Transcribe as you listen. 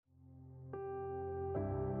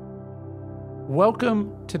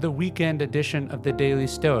Welcome to the weekend edition of the Daily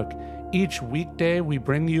Stoic. Each weekday, we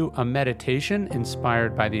bring you a meditation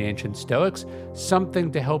inspired by the ancient Stoics,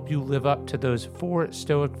 something to help you live up to those 4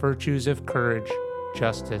 Stoic virtues of courage,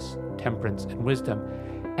 justice, temperance, and wisdom.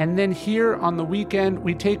 And then here on the weekend,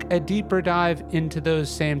 we take a deeper dive into those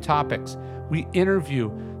same topics. We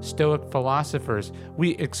interview Stoic philosophers.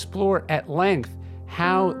 We explore at length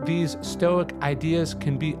how these Stoic ideas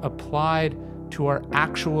can be applied to our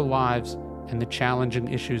actual lives and the challenging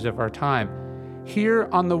issues of our time. Here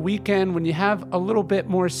on the weekend, when you have a little bit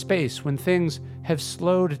more space, when things have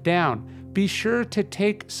slowed down, be sure to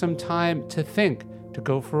take some time to think, to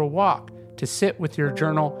go for a walk, to sit with your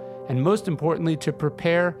journal, and most importantly, to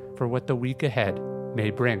prepare for what the week ahead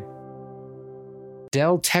may bring.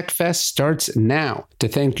 Dell Tech Fest starts now. To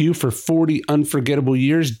thank you for 40 unforgettable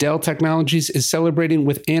years, Dell Technologies is celebrating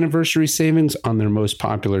with anniversary savings on their most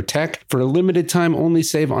popular tech. For a limited time, only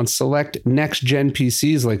save on select next-gen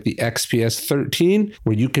PCs like the XPS 13,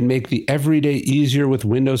 where you can make the everyday easier with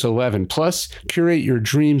Windows 11. Plus, curate your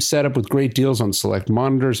dream setup with great deals on select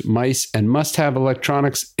monitors, mice, and must-have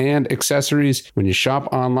electronics and accessories. When you shop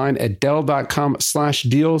online at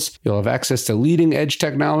Dell.com/deals, you'll have access to leading-edge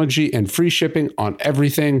technology and free shipping on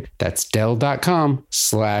everything. That's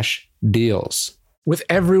Dell.com/deals. With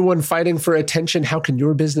everyone fighting for attention, how can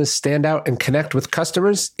your business stand out and connect with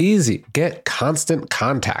customers? Easy. Get Constant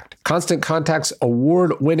Contact. Constant Contact's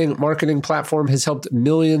award-winning marketing platform has helped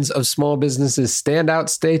millions of small businesses stand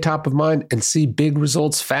out, stay top of mind, and see big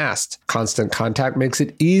results fast. Constant Contact makes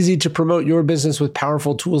it easy to promote your business with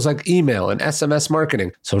powerful tools like email and SMS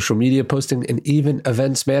marketing, social media posting, and even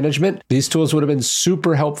events management. These tools would have been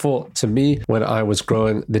super helpful to me when I was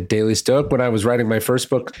growing the Daily Stoic, when I was writing my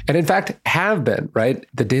first book, and in fact have been. Right?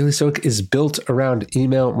 The Daily Stoic is built around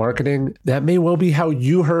email marketing. That may well be how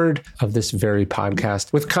you heard of this very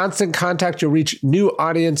podcast. With Constant Contact, you'll reach new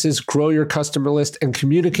audiences, grow your customer list, and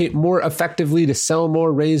communicate more effectively to sell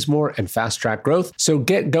more, raise more, and fast-track growth. So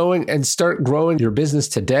get going and start growing your business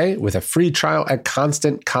today with a free trial at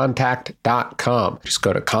ConstantContact.com. Just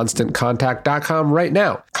go to ConstantContact.com right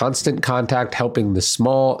now. Constant Contact, helping the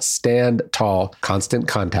small stand tall.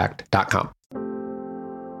 ConstantContact.com.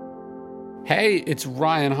 Hey, it's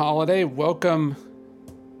Ryan Holiday. Welcome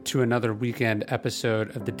to another weekend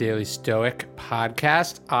episode of the Daily Stoic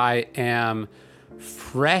podcast. I am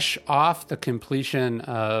fresh off the completion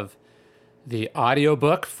of the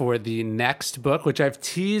audiobook for the next book, which I've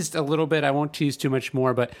teased a little bit. I won't tease too much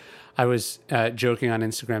more, but I was joking on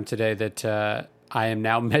Instagram today that I am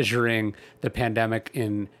now measuring the pandemic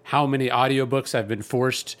in how many audiobooks I've been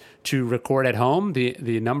forced to record at home.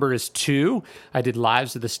 The number is 2. I did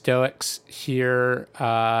Lives of the Stoics here,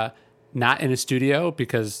 not in a studio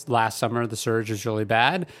because last summer the surge was really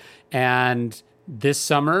bad. And this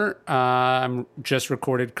summer, I'm just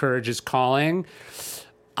recorded Courage is Calling.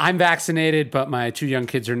 I'm vaccinated, but my 2 young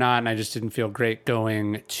kids are not, and I just didn't feel great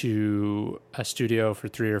going to a studio for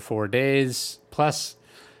 3 or 4 days. Plus,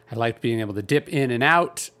 I liked being able to dip in and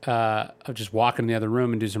out of just walk in the other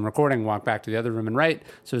room and do some recording, walk back to the other room and write.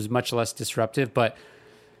 So it was much less disruptive, but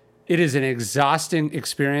it is an exhausting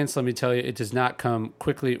experience. Let me tell you, it does not come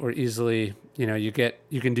quickly or easily. You know, you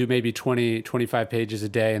can do maybe 20, 25 pages a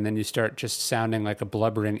day, and then you start just sounding like a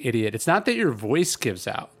blubbering idiot. It's not that your voice gives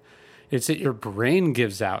out. It's that your brain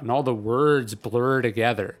gives out and all the words blur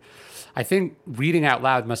together. I think reading out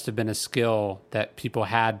loud must have been a skill that people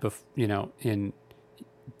had, in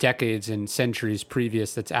decades and centuries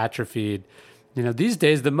previous that's atrophied. You know, these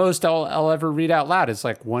days, the most I'll ever read out loud is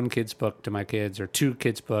like 1 kid's book to my kids or 2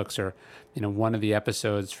 kids' books or, one of the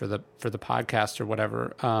episodes for the podcast or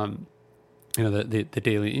whatever, the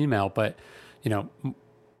daily email. But,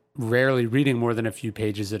 rarely reading more than a few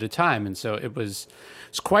pages at a time. And so it's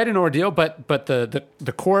quite an ordeal, but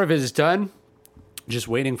the core of it is done. Just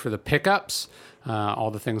waiting for the pickups, all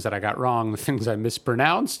the things that I got wrong, the things I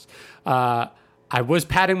mispronounced. I was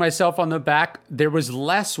patting myself on the back. There was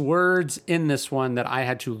less words in this one that I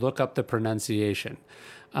had to look up the pronunciation.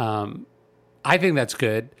 I think that's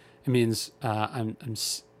good. It means I'm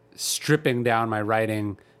stripping down my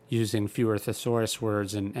writing using fewer thesaurus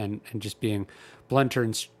words and just being blunter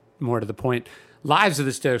and more to the point. Lives of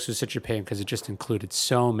the Stoics was such a pain because it just included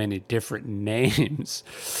so many different names.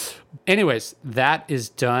 Anyways, that is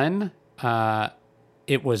done.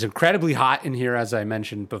 It was incredibly hot in here, as I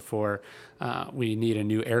mentioned before. We need a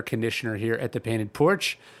new air conditioner here at the Painted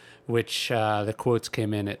Porch, which the quotes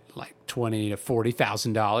came in at like $20,000 to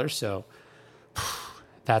 $40,000. So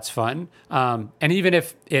that's fun. And even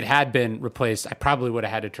if it had been replaced, I probably would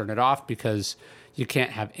have had to turn it off because you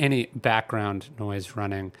can't have any background noise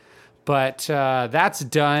running. But that's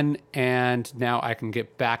done, and now I can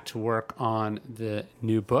get back to work on the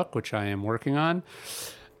new book, which I am working on.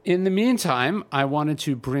 In the meantime, I wanted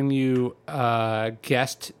to bring you a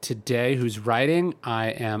guest today whose writing I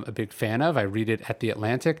am a big fan of. I read it at The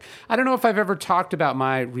Atlantic. I don't know if I've ever talked about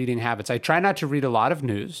my reading habits. I try not to read a lot of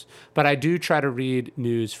news, but I do try to read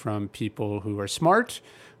news from people who are smart,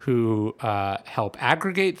 who help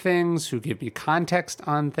aggregate things, who give me context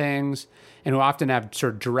on things, and who often have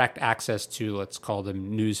sort of direct access to, let's call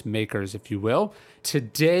them news makers, if you will.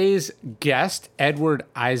 Today's guest, Edward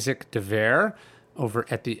Isaac Dovere, over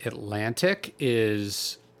at The Atlantic,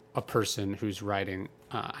 is a person whose writing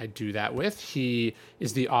I do that with. He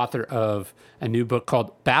is the author of a new book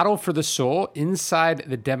called Battle for the Soul: Inside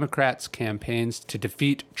the Democrats' Campaigns to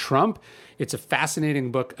Defeat Trump. It's a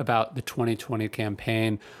fascinating book about the 2020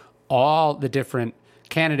 campaign, all the different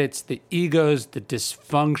candidates, the egos, the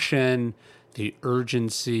dysfunction, the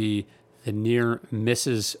urgency, the near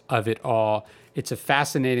misses of it all. It's a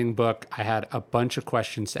fascinating book. I had a bunch of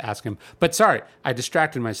questions to ask him. But sorry, I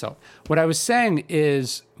distracted myself. What I was saying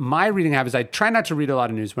is my reading habits, I try not to read a lot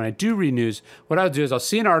of news. When I do read news, what I'll do is I'll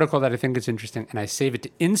see an article that I think is interesting and I save it to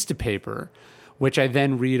Instapaper, which I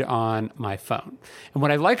then read on my phone. And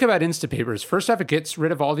what I like about Instapaper is, first off, it gets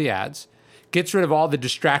rid of all the ads, gets rid of all the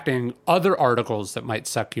distracting other articles that might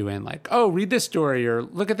suck you in, like, oh, read this story or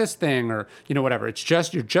look at this thing or, whatever. It's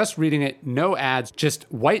just, you're just reading it, no ads, just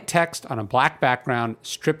white text on a black background,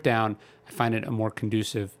 stripped down. I find it a more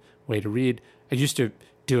conducive way to read. I used to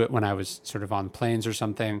do it when I was sort of on planes or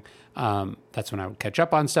something. That's when I would catch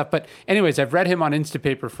up on stuff. But anyways, I've read him on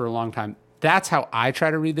Instapaper for a long time. That's how I try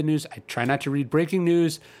to read the news. I try not to read breaking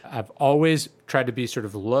news. I've always tried to be sort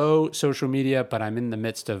of low social media, but I'm in the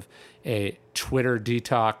midst of a Twitter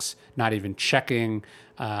detox, not even checking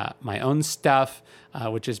my own stuff,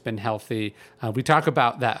 which has been healthy. We talk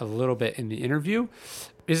about that a little bit in the interview.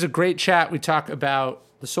 It is a great chat. We talk about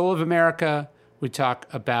the soul of America. We talk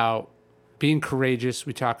about being courageous.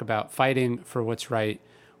 We talk about fighting for what's right.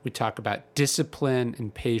 We talk about discipline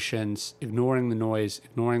and patience, ignoring the noise,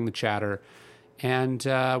 ignoring the chatter, and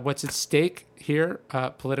what's at stake here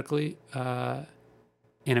politically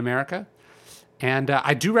in America. And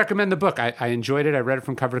I do recommend the book. I enjoyed it. I read it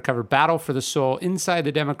from cover to cover. Battle for the Soul: Inside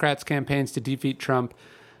the Democrats' Campaigns to Defeat Trump.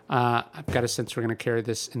 I've got a sense we're going to carry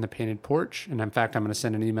this in the painted porch. And in fact, I'm going to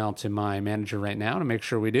send an email to my manager right now to make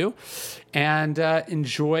sure we do. And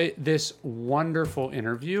enjoy this wonderful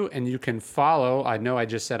interview. And you can follow, I know I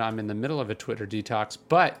just said I'm in the middle of a Twitter detox,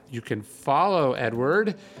 but you can follow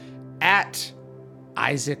Edward at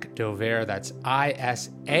Isaac Dovere. That's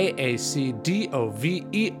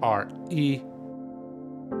ISAACDOVERE.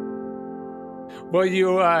 Well,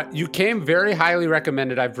 you came very highly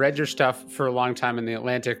recommended. I've read your stuff for a long time in The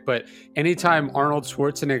Atlantic, but anytime Arnold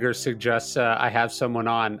Schwarzenegger suggests I have someone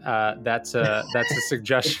on, that's a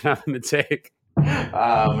suggestion I'm going to take.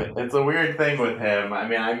 It's a weird thing with him. I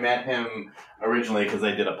mean, I met him originally because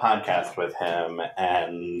I did a podcast with him,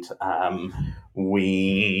 and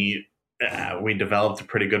we developed a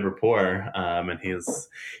pretty good rapport. And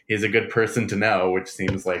he's a good person to know, which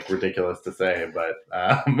seems like ridiculous to say, but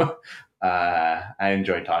I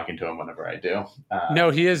enjoy talking to him whenever I do.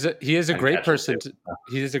 No, he is a great person.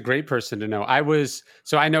 He is a great person to know. I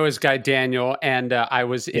know his guy Daniel, and I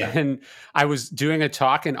was doing a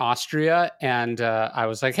talk in Austria, and I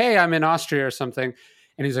was like, "Hey, I'm in Austria or something,"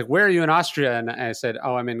 and he's like, "Where are you in Austria?" And I said,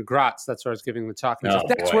 "Oh, I'm in Graz. That's where I was giving the talk." And he's like,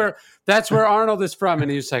 "That's where Arnold is from,"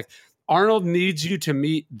 and he was like, "Arnold needs you to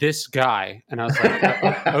meet this guy," and I was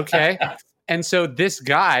like, "Okay." And so this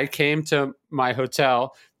guy came to my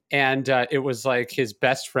hotel. And it was like his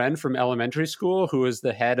best friend from elementary school, who was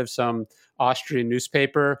the head of some Austrian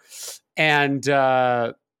newspaper. And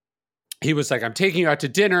he was like, "I'm taking you out to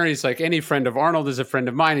dinner." He's like, "Any friend of Arnold is a friend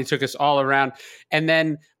of mine." He took us all around. And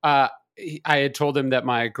then I had told him that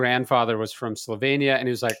my grandfather was from Slovenia. And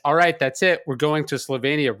he was like, "All right, that's it. We're going to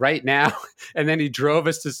Slovenia right now." And then he drove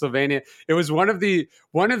us to Slovenia. It was one of the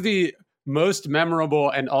most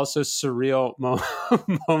memorable and also surreal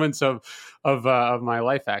moments of my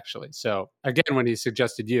life, actually. So again, when he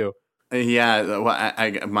suggested you, well,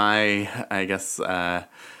 I guess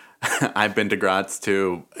I've been to Graz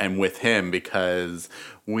too, and with him, because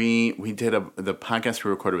we did the podcast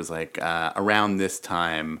we recorded was like around this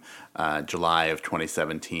time, July of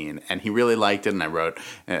 2017, and he really liked it, and I wrote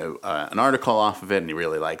an article off of it, and he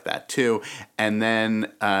really liked that too. And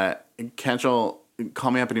then Kenchel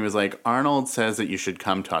called me up and he was like, "Arnold says that you should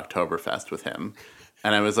come to Oktoberfest with him."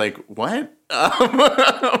 And I was like, "What?"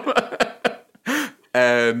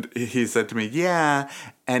 And he said to me, yeah,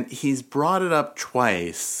 and he's brought it up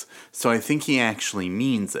twice, so I think he actually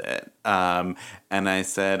means it. And I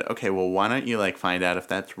said, okay, well, why don't you like find out if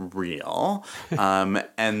that's real?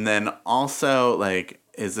 And then also, like,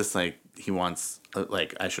 is this like he wants,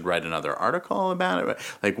 like, I should write another article about it?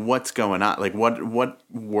 Like, what's going on? Like, what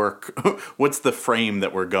work, what's the frame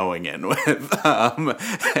that we're going in with? And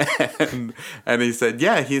he said,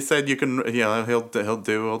 yeah, he said you can, you know,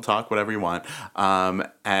 he'll talk whatever you want.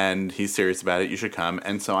 And he's serious about it. You should come.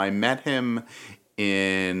 And so I met him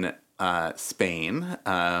in Spain,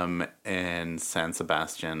 in San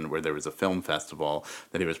Sebastian, where there was a film festival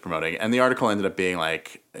that he was promoting. And the article ended up being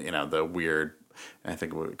like, you know, the weird, I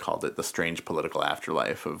think we called it the strange political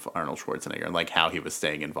afterlife of Arnold Schwarzenegger, and like how he was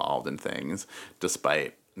staying involved in things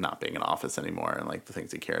despite not being in office anymore, and like the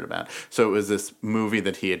things he cared about. So it was this movie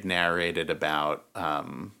that he had narrated about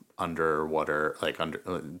underwater, like under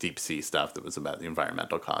deep sea stuff that was about the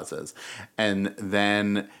environmental causes. And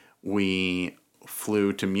then we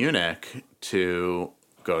flew to Munich to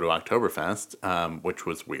go to Oktoberfest, which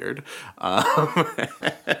was weird. I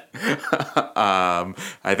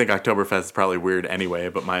think Oktoberfest is probably weird anyway,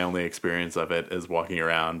 but my only experience of it is walking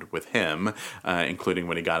around with him, including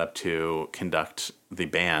when he got up to conduct the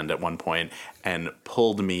band at one point and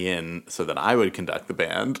pulled me in so that I would conduct the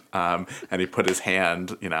band. And he put his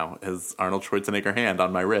hand, you know, his Arnold Schwarzenegger hand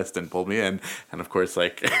on my wrist and pulled me in. And of course,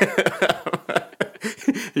 like...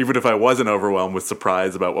 even if I wasn't overwhelmed with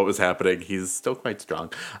surprise about what was happening, he's still quite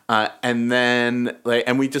strong. And then, like,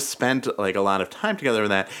 and we just spent like a lot of time together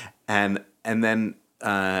with that. And then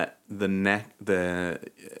the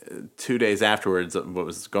 2 days afterwards, what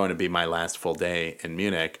was going to be my last full day in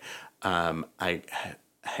Munich, I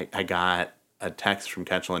got a text from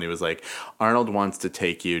Ketchel, and he was like, Arnold wants to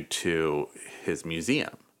take you to his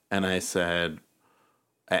museum. And I said,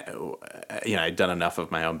 you know, I'd done enough of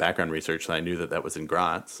my own background research that I knew that that was in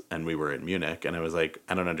Graz, and we were in Munich. And I was like,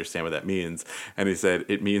 I don't understand what that means. And he said,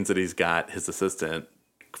 it means that he's got his assistant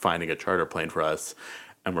finding a charter plane for us,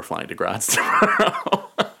 and we're flying to Graz tomorrow.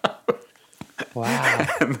 Wow.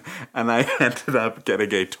 And I ended up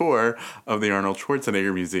getting a tour of the Arnold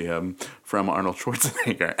Schwarzenegger Museum from Arnold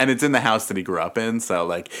Schwarzenegger. And it's in the house that he grew up in. So,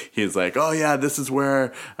 like, he's like, oh, yeah, this is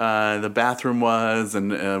where the bathroom was.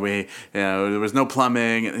 And there was no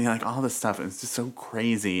plumbing. And, you know, like, all this stuff. And it's just so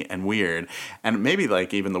crazy and weird. And maybe,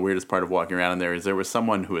 like, even the weirdest part of walking around in there is there was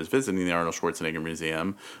someone who was visiting the Arnold Schwarzenegger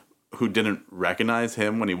Museum who didn't recognize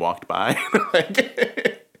him when he walked by.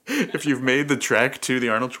 Like... If you've made the trek to the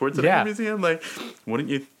Arnold Schwarzenegger Museum, like, wouldn't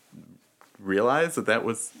you realize that that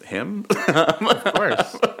was him? Of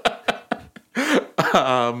course.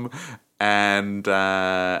 And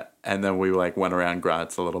then we like went around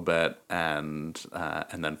Graz a little bit, and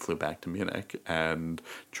then flew back to Munich, and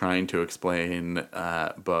trying to explain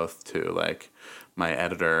both to like my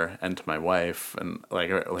editor and to my wife and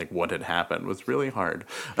like what had happened was really hard.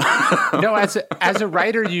 No, as a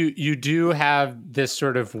writer, you do have this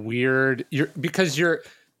sort of weird, because you're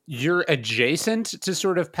adjacent to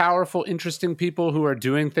sort of powerful, interesting people who are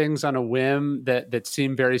doing things on a whim that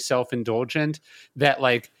seem very self-indulgent, that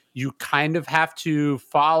like you kind of have to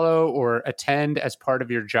follow or attend as part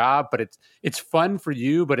of your job, but it's fun for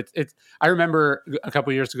you. But it's I remember a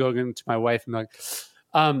couple of years ago going to my wife and like,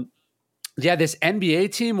 yeah, this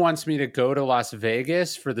NBA team wants me to go to Las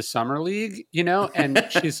Vegas for the summer league, you know? And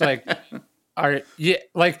she's like, and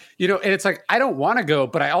it's like, I don't want to go,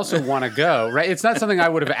 but I also want to go, right? It's not something I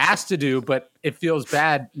would have asked to do, but it feels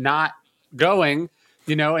bad not going,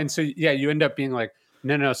 you know? And so, yeah, you end up being like,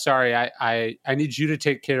 no, sorry. I need you to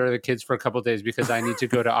take care of the kids for a couple of days because I need to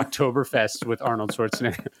go to Oktoberfest with Arnold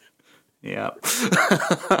Schwarzenegger. Yeah.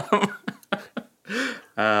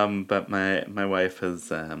 But my wife has,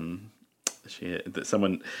 a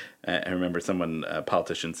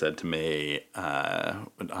politician said to me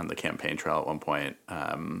on the campaign trail at one point,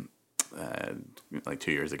 like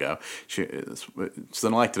 2 years ago, she's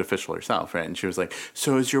an elected official herself, right? And she was like,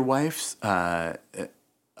 so is your wife's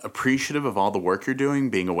appreciative of all the work you're doing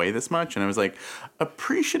being away this much? And I was like,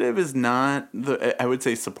 appreciative is not I would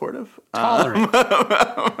say supportive. Tolerant.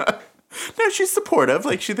 No, she's supportive.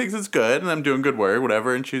 Like, she thinks it's good, and I'm doing good work,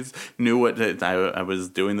 whatever. And she's knew what I was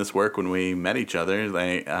doing this work when we met each other.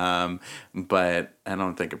 Like, but I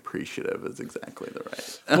don't think appreciative is exactly the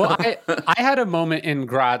right. Well, I had a moment in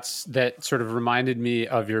Graz that sort of reminded me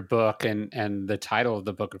of your book and the title of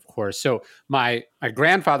the book, of course. So my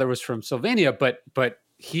grandfather was from Slovenia, but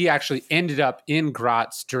he actually ended up in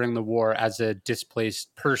Graz during the war as a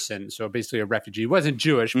displaced person. So basically a refugee. He wasn't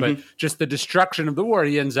Jewish, but just the destruction of the war,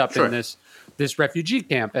 he ends up in this refugee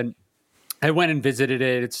camp. And I went and visited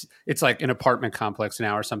it. It's like an apartment complex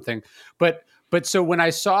now or something. But so when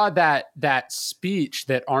I saw that speech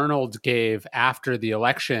that Arnold gave after the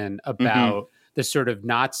election Mm-hmm. about the sort of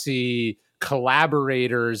Nazi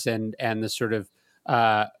collaborators and the sort of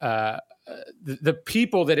uh, uh, the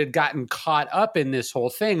people that had gotten caught up in this whole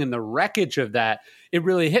thing and the wreckage of that, it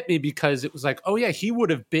really hit me because it was like, oh yeah, he would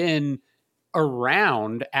have been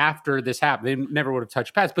around after this happened. They never would have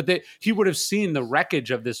touched paths, but he would have seen the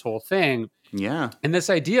wreckage of this whole thing. Yeah. And this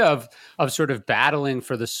idea of sort of battling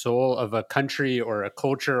for the soul of a country or a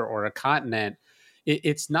culture or a continent,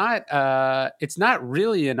 it's not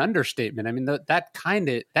really an understatement. I mean,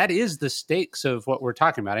 that is the stakes of what we're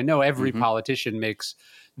talking about. I know every Mm-hmm. politician makes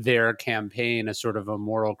their campaign a sort of a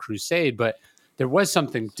moral crusade, but there was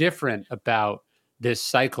something different about this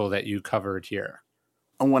cycle that you covered here.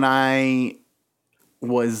 When I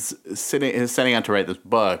was setting out to write this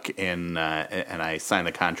book and I signed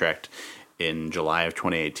the contract in July of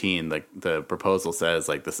 2018, the proposal says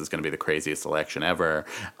like this is going to be the craziest election ever,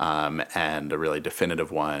 and a really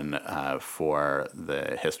definitive one for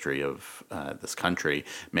the history of this country,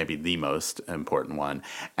 maybe the most important one.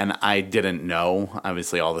 And I didn't know,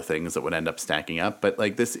 obviously, all the things that would end up stacking up, but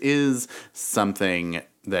like this is something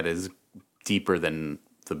that is deeper than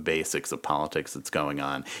the basics of politics that's going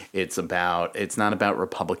on. It's not about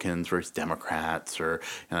Republicans versus Democrats or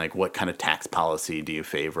like what kind of tax policy do you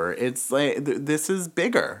favor. It's like this is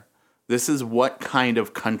bigger. This is what kind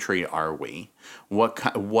of country are we? What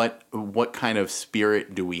kind of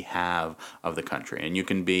spirit do we have of the country? And you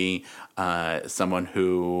can be someone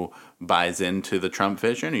who buys into the Trump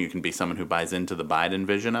vision, or you can be someone who buys into the Biden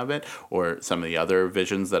vision of it, or some of the other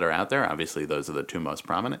visions that are out there. Obviously, those are the two most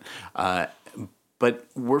prominent. But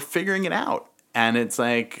we're figuring it out. And it's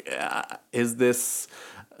like, is this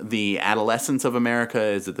the adolescence of America?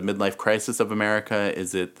 Is it the midlife crisis of America?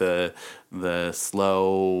 Is it the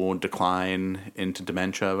slow decline into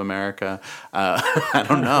dementia of America? I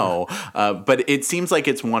don't know. But it seems like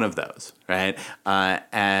it's one of those, right?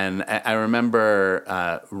 And I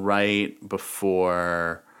remember right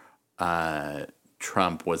before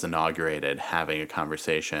Trump was inaugurated, having a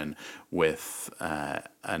conversation with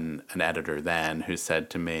an editor then who said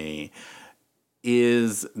to me,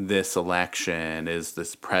 is this election, is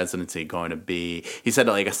this presidency going to be, he said,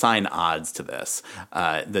 like, assign odds to this,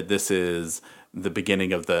 that this is the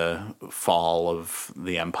beginning of the fall of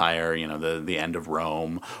the empire, the end of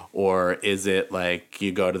Rome, or is it like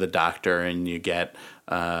you go to the doctor and you get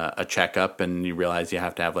a checkup and you realize you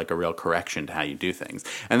have to have like a real correction to how you do things.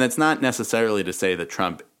 And that's not necessarily to say that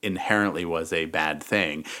Trump inherently was a bad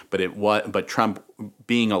thing, but Trump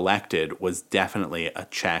being elected was definitely a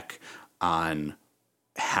check on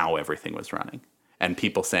how everything was running. And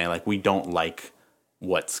people saying like, we don't like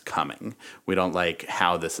what's coming. We don't like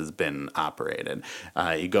how this has been operated.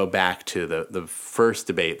 You go back to the first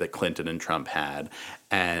debate that Clinton and Trump had,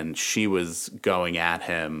 and she was going at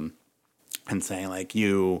him and saying like,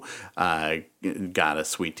 you got a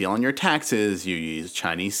sweet deal on your taxes, you use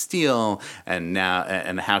Chinese steel, and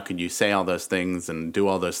how could you say all those things and do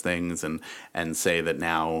all those things and say that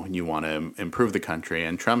now you want to improve the country?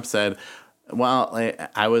 And Trump said, well,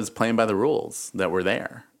 I was playing by the rules that were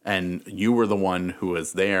there. And you were the one who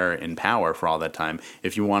was there in power for all that time.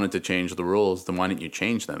 If you wanted to change the rules, then why didn't you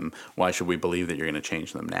change them? Why should we believe that you're going to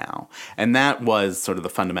change them now? And that was sort of the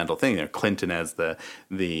fundamental thing there. Clinton as the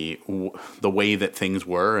way that things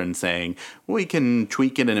were and saying, we can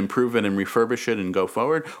tweak it and improve it and refurbish it and go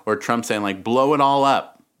forward. Or Trump saying, like, blow it all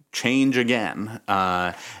up. Change again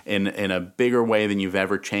in a bigger way than you've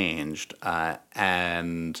ever changed.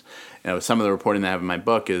 And some of the reporting that I have in my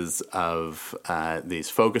book is of these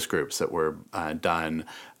focus groups that were done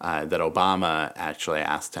that Obama actually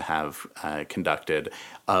asked to have conducted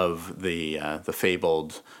of the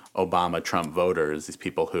fabled Obama-Trump voters, these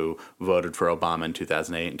people who voted for Obama in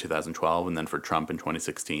 2008 and 2012 and then for Trump in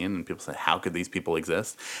 2016. And people say, how could these people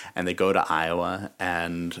exist? And they go to Iowa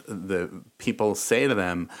and the people say to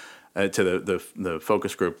them, to the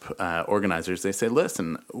focus group organizers, they say,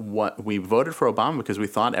 listen, we voted for Obama because we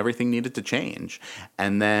thought everything needed to change.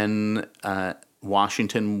 And then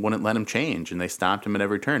Washington wouldn't let him change, and they stopped him at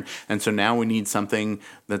every turn. And so now we need something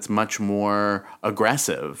that's much more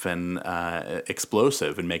aggressive and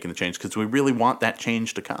explosive in making the change because we really want that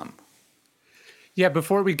change to come. Yeah,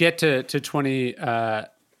 before we get to 20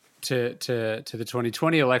 to the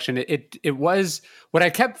 2020 election, it was what I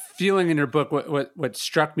kept feeling in your book. What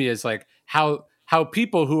struck me is like how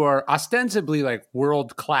people who are ostensibly like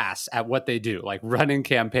world class at what they do, like running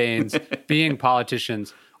campaigns, being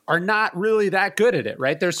politicians, are not really that good at it,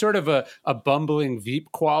 right? There's sort of a bumbling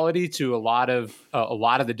Veep quality to a lot of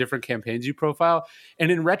the different campaigns you profile.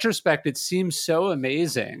 And in retrospect, it seems so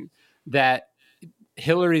amazing that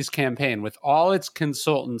Hillary's campaign, with all its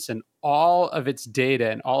consultants and all of its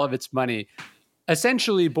data and all of its money,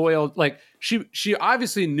 essentially boiled, like, she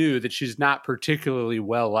obviously knew that she's not particularly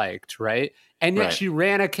well liked, right? And yet she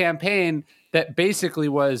ran a campaign that basically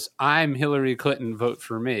was, I'm Hillary Clinton, vote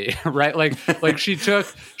for me, right? Like she took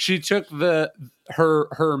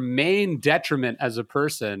her main detriment as a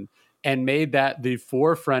person and made that the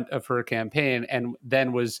forefront of her campaign, and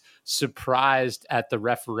then was surprised at the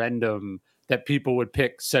referendum that people would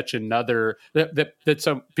pick such another, that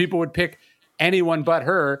some people would pick anyone but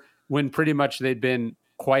her, when pretty much they'd been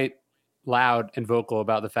quite loud and vocal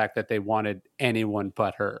about the fact that they wanted anyone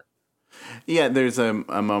but her. Yeah, there's a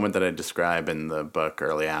moment that I describe in the book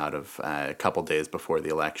early out of a couple days before the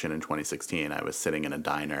election in 2016. I was sitting in a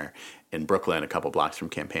diner in Brooklyn, a couple blocks from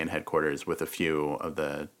campaign headquarters, with a few of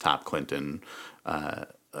the top Clinton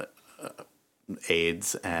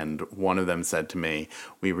aides, and one of them said to me,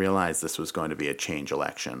 we realized this was going to be a change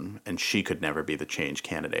election and she could never be the change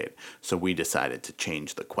candidate, so we decided to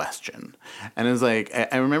change the question. And it was like,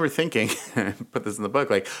 I remember thinking, put this in the book,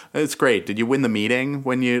 like, it's great, did you win the meeting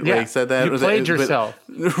when you like said that? You played yourself.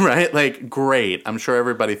 Right? Like, great. I'm sure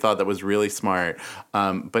everybody thought that was really smart,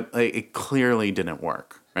 but like, it clearly didn't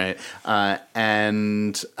work. Right. I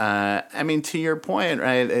mean, to your point,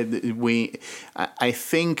 right, I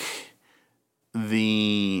think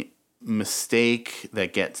the mistake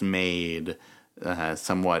that gets made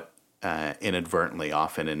somewhat inadvertently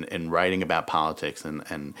often in writing about politics and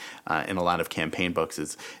in a lot of campaign books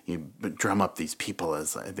is you drum up these people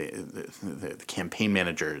as the campaign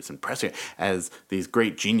managers and press as these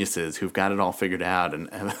great geniuses who've got it all figured out and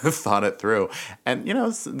thought it through. And, you know,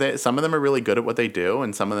 some of them are really good at what they do,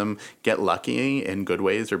 and some of them get lucky in good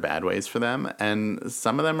ways or bad ways for them, and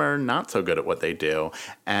some of them are not so good at what they do.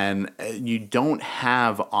 And you don't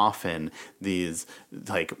have often these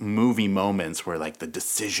like movie moments where like the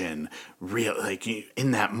decision real, like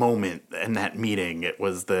in that moment, in that meeting, it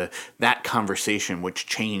was that conversation which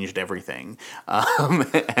changed everything,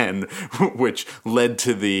 and which led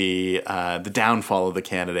to the downfall of the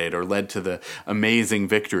candidate, or led to the amazing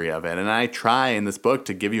victory of it. And I try in this book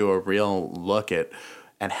to give you a real look at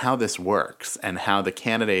how this works, and how the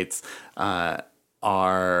candidates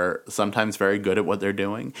are sometimes very good at what they're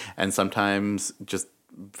doing, and sometimes just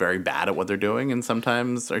very bad at what they're doing, and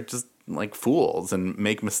sometimes are just like fools and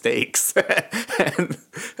make mistakes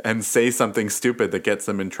and say something stupid that gets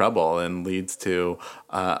them in trouble and leads to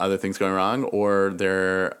other things going wrong, or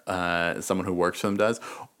they're someone who works for them does,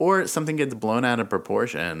 or something gets blown out of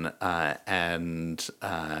proportion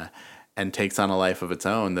and takes on a life of its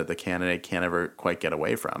own that the candidate can't ever quite get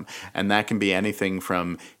away from. And that can be anything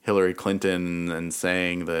from Hillary Clinton and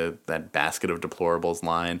saying that basket of deplorables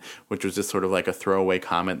line, which was just sort of like a throwaway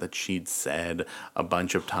comment that she'd said a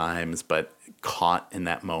bunch of times, but caught in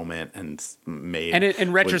that moment and made... And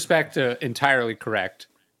in retrospect, entirely correct.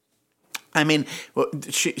 I mean,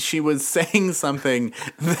 she was saying something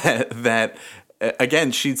that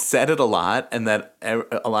again, she'd said it a lot, and that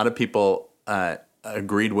a lot of people...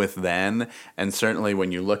 agreed with then, and certainly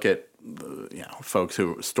when you look at folks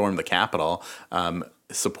who stormed the Capitol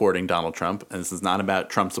supporting Donald Trump, and this is not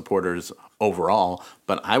about Trump supporters overall,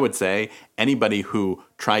 but I would say anybody who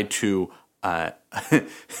tried to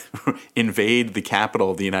invade the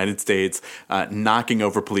Capitol of the United States, knocking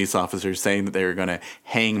over police officers, saying that they were going to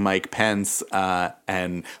hang Mike Pence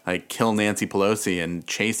and like kill Nancy Pelosi, and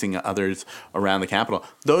chasing others around the Capitol,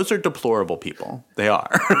 those are deplorable people. They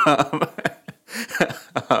are.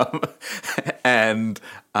 And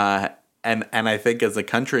I think as a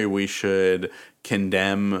country we should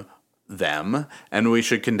condemn them, and we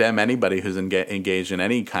should condemn anybody who's engaged in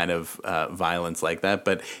any kind of violence like that.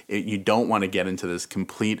 But you don't want to get into this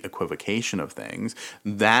complete equivocation of things.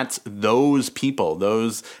 That's those people,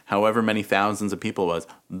 those however many thousands of people it was,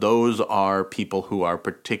 those are people who are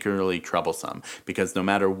particularly troublesome, because no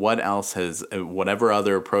matter what else has, whatever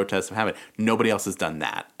other protests have happened, nobody else has done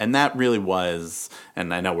that. And that really was,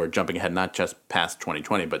 and I know we're jumping ahead not just past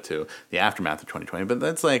 2020, but to the aftermath of 2020, but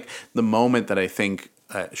that's like the moment that I think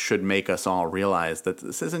should make us all realize that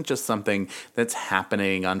this isn't just something that's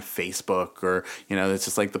happening on Facebook, or it's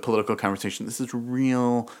just like the political conversation. This is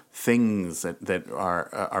real things that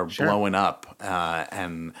are Sure. blowing up,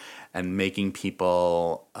 and and making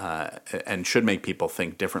people and should make people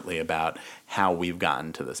think differently about how we've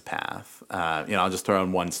gotten to this path. I'll just throw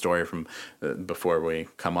in one story from before we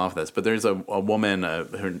come off this. But there's a woman,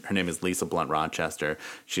 her name is Lisa Blunt Rochester.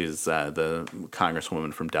 She's the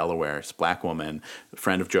congresswoman from Delaware. She's a black woman, a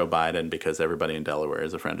friend of Joe Biden, because everybody in Delaware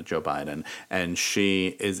is a friend of Joe Biden. And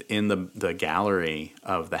she is in the gallery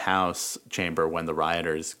of the House chamber when the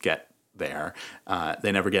rioters get there.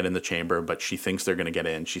 They never get in the chamber, but she thinks they're going to get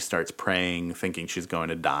in. She starts praying, thinking she's going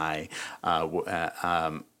to die.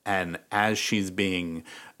 And as she's being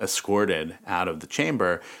escorted out of the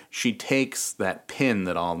chamber, she takes that pin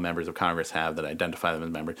that all members of Congress have that identify them as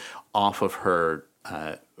members off of her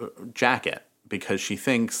jacket, because she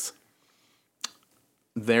thinks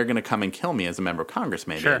they're going to come and kill me as a member of Congress,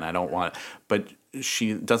 maybe, Sure. And I don't want it. But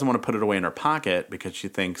she doesn't want to put it away in her pocket because she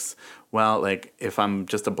thinks, well, like, if I'm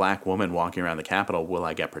just a black woman walking around the Capitol, will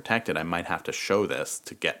I get protected? I might have to show this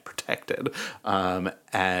to get protected.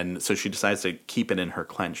 And so she decides to keep it in her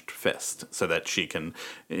clenched fist so that she can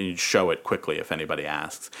show it quickly if anybody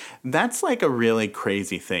asks. That's like a really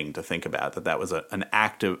crazy thing to think about, that was an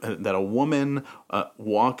act of, that a woman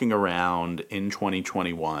walking around in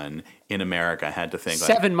 2021 in America had to think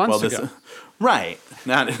 7 months ago. Right.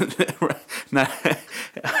 Not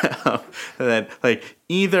that, like,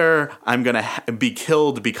 either I'm going to be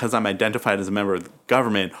killed because I'm identified as a member of the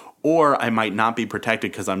government, or I might not be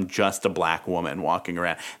protected because I'm just a black woman walking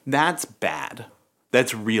around. That's bad.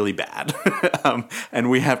 That's really bad.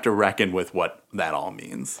 And we have to reckon with what that all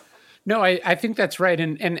means. No, I think that's right.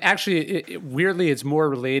 And actually, weirdly, it's more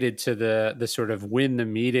related to the sort of win the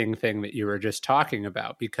meeting thing that you were just talking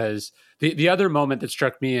about, because the other moment that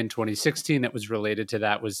struck me in 2016 that was related to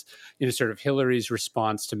that was, sort of Hillary's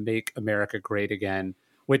response to Make America Great Again,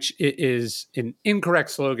 which is an incorrect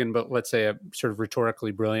slogan, but let's say a sort of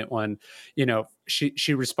rhetorically brilliant one.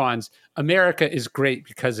 She responds, "America is great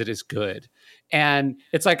because it is good." And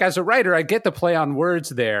it's like, as a writer, I get the play on words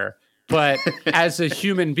there. But as a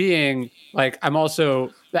human being, like, I'm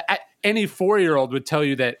also, any 4-year-old would tell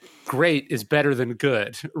you that great is better than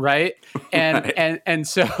good, right? And right. And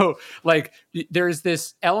so, like, there's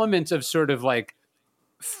this element of sort of like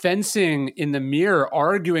fencing in the mirror,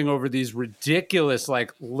 arguing over these ridiculous,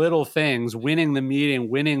 like, little things, winning the meeting,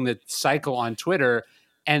 winning the cycle on Twitter,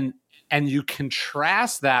 and you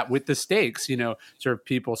contrast that with the stakes, sort of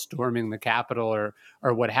people storming the Capitol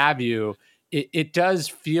or what have you. It does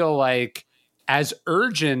feel like, as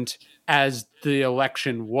urgent as the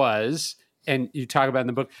election was, and you talk about in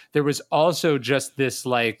the book, there was also just this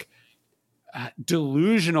like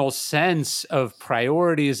delusional sense of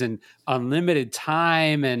priorities and unlimited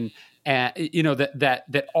time, and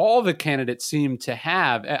that all the candidates seemed to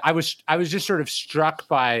have. I was just sort of struck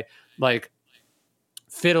by, like,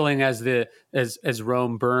 fiddling as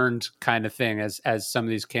Rome burned kind of thing, as some of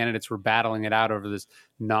these candidates were battling it out over this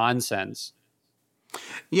nonsense.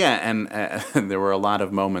 Yeah, and there were a lot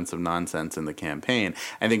of moments of nonsense in the campaign.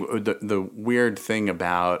 I think the weird thing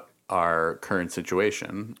about our current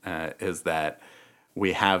situation is that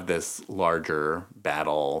we have this larger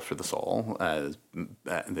battle for the soul,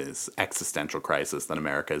 this existential crisis that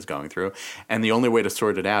America is going through, and the only way to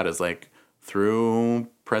sort it out is, like, through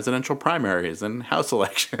presidential primaries and House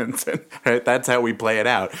elections. And, right, that's how we play it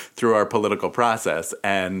out, through our political process.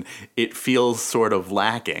 And it feels sort of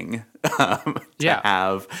lacking to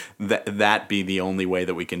have that be the only way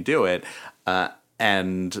that we can do it.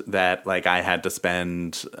 And that, like, I had to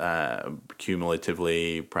spend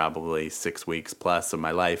cumulatively probably 6 weeks plus of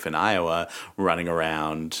my life in Iowa running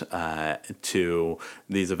around to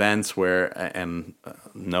these events where, and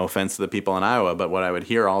no offense to the people in Iowa, but what I would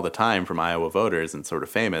hear all the time from Iowa voters and sort of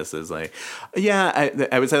famous is like,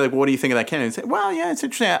 I would say, like, what do you think of that candidate? I'd say, well, yeah, it's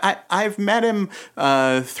interesting. I've met him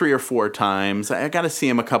 3 or 4 times. I got to see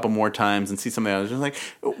him a couple more times and see something else. Just like,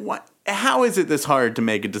 what? How is it this hard to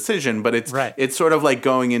make a decision? But it's sort of like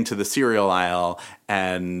going into the cereal aisle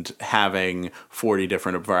and having 40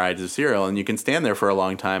 different varieties of cereal, and you can stand there for a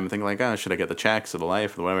long time and think, like, oh, should I get the Chex or the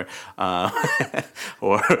Life or whatever,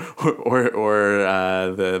 or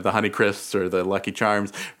the Honey Crisps or the Lucky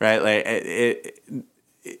Charms, right? Like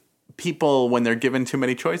people, when they're given too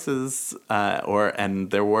many choices, and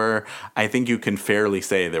there were, I think you can fairly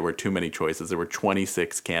say there were too many choices. There were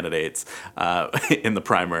 26 candidates in the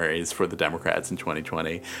primaries for the Democrats in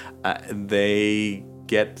 2020. They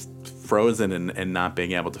get frozen in not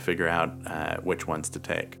being able to figure out which ones to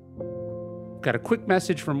take. Got a quick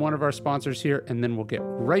message from one of our sponsors here, and then we'll get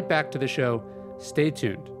right back to the show. Stay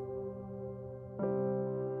tuned.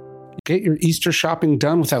 You Get your Easter shopping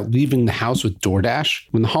done without leaving the house with DoorDash.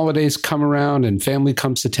 When the holidays come around and family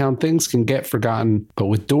comes to town, things can get forgotten. But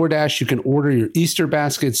with DoorDash, you can order your Easter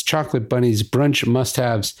baskets, chocolate bunnies, brunch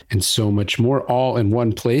must-haves, and so much more, all in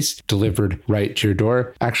one place, delivered right to your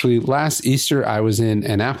door. Actually, last Easter, I was in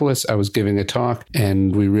Annapolis. I was giving a talk,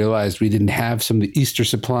 and we realized we didn't have some of the Easter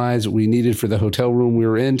supplies we needed for the hotel room we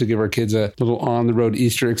were in to give our kids a little on-the-road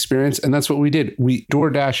Easter experience. And that's what we did. We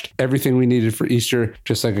DoorDashed everything we needed for Easter.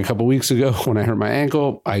 Just like a couple weeks ago when I hurt my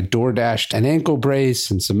ankle, I DoorDashed an ankle brace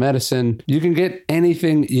and some medicine. You can get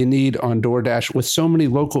anything you need on DoorDash. With so many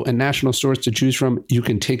local and national stores to choose from, you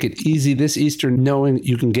can take it easy this Easter knowing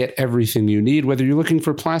you can get everything you need. Whether you're looking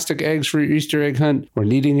for plastic eggs for your Easter egg hunt or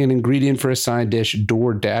needing an ingredient for a side dish,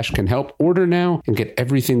 DoorDash can help. Order now and get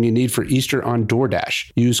everything you need for Easter on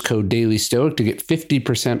DoorDash. Use code DailyStoic to get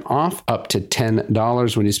 50% off up to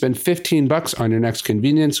 $10 when you spend $15 on your next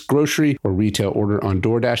convenience, grocery, or retail order on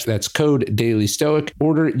DoorDash. That's code DailyStoic.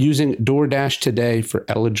 Order using DoorDash today for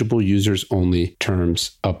eligible users only.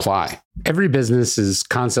 Terms apply. Every business is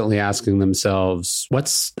constantly asking themselves,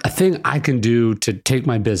 what's a thing I can do to take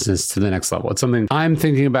my business to the next level? It's something I'm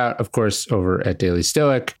thinking about, of course, over at Daily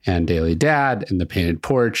Stoic and Daily Dad and the Painted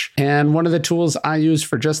Porch. And one of the tools I use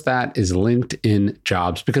for just that is LinkedIn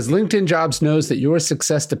Jobs, because LinkedIn Jobs knows that your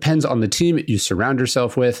success depends on the team you surround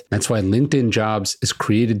yourself with. That's why LinkedIn Jobs has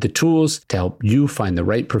created the tools to help you find the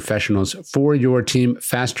right professionals for your team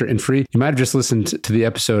faster and free. You might have just listened to the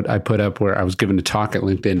episode I put up where I was giving a talk at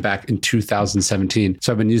LinkedIn back in 2017.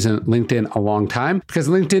 So I've been using LinkedIn a long time because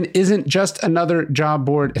LinkedIn isn't just another job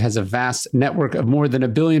board. It has a vast network of more than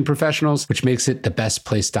 1 billion professionals, which makes it the best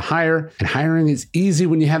place to hire. And hiring is easy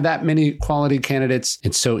when you have that many quality candidates.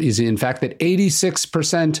 It's so easy, in fact, that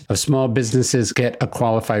 86% of small businesses get a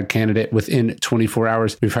qualified candidate within 24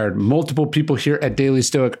 hours. We've hired multiple people here at Daily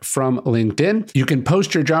Stoic from LinkedIn. You can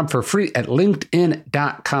post your job for free at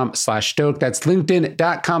linkedin.com/stoic. That's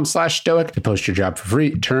linkedin.com/stoic to post your job for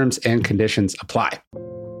free. Terms and conditions apply.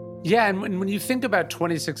 Yeah, and when you think about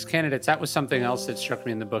 26 candidates, that was something else that struck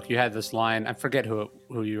me in the book. You had this line, I forget who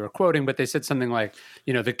you were quoting, but they said something like,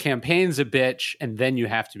 the campaign's a bitch and then you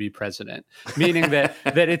have to be president, meaning that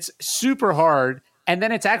it's super hard. And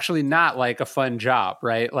then it's actually not like a fun job,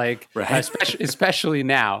 right? Like, right. Especially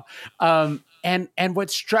now. And what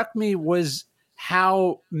struck me was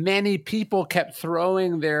how many people kept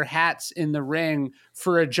throwing their hats in the ring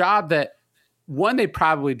for a job that, one, they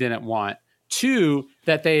probably didn't want, two,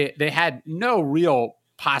 that they had no real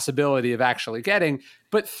possibility of actually getting,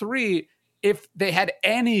 but three, if they had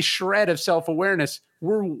any shred of self-awareness,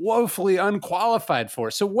 were woefully unqualified for.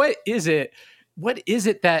 So what is it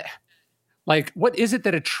that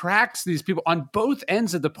attracts these people on both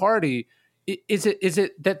ends of the party? Is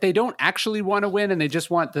it that they don't actually want to win and they just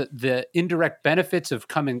want the indirect benefits of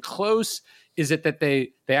coming close? Is it that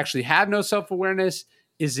they actually have no self-awareness?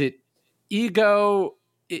 Is it ego?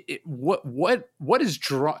 What is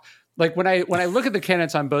like when I look at the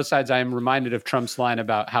candidates on both sides, I am reminded of Trump's line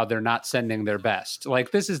about how they're not sending their best.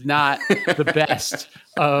 Like, this is not the best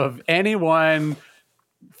of anyone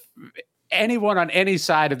on any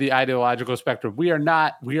side of the ideological spectrum.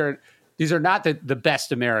 These are not the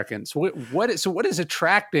best Americans. What is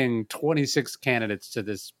attracting 26 candidates to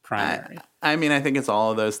this primary? I mean, I think it's all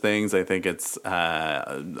of those things. I think it's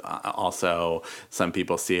also some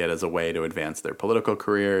people see it as a way to advance their political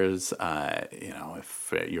careers.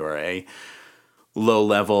 If you're a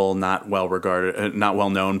low-level, not well-regarded, not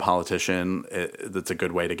well-known politician, that's a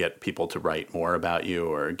good way to get people to write more about you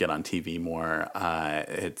or get on TV more.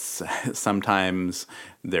 It's sometimes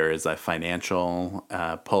there is a financial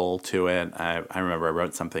pull to it. I remember I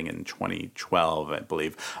wrote something in 2012, I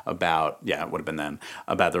believe, about it would have been then,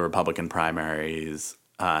 about the Republican primaries.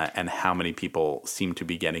 And how many people seem to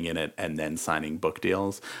be getting in it and then signing book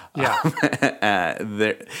deals. Yeah. And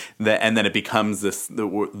then it becomes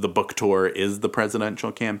the book tour is the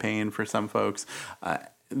presidential campaign for some folks.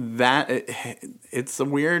 It's a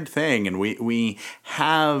weird thing. And we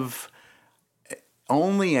have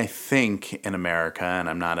only, I think, in America, and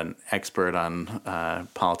I'm not an expert on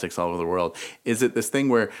politics all over the world, is it this thing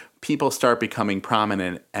where people start becoming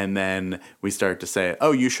prominent and then we start to say,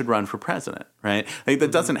 oh, you should run for president, right? Like,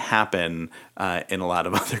 that doesn't happen in a lot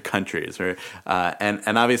of other countries. Right?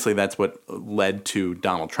 And obviously that's what led to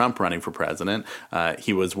Donald Trump running for president.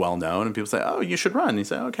 He was well known and people say, oh, you should run. And he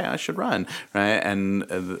said, okay, I should run, right? And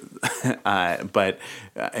but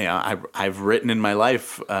I've written in my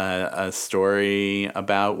life a story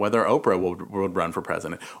about whether Oprah would run for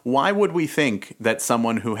president. Why would we think that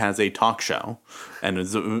someone who has a talk show and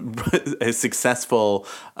is a successful,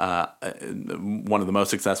 one of the most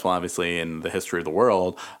successful, obviously, in the history of the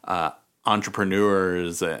world,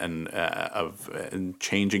 entrepreneurs and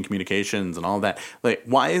changing communications and all that. Like,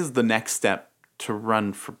 why is the next step to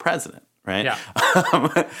run for president, right?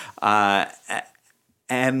 Yeah.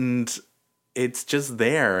 And it's just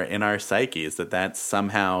there in our psyches that that's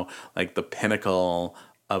somehow like the pinnacle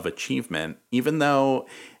of achievement, even though,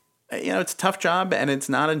 it's a tough job, and it's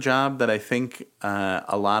not a job that I think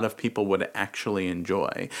a lot of people would actually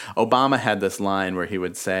enjoy. Obama had this line where he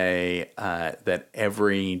would say that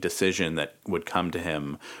every decision that would come to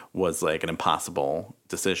him was like an impossible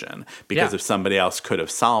decision, because if somebody else could have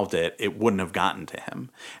solved it, it wouldn't have gotten to him.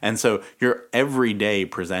 And so you're every day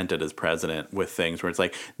presented as president with things where it's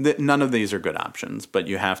like, none of these are good options, but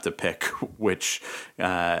you have to pick which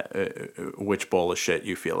bowl of shit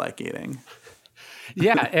you feel like eating.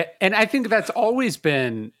 Yeah, and I think that's always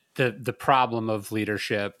been the problem of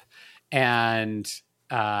leadership, and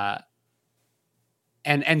so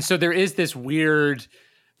there is this weird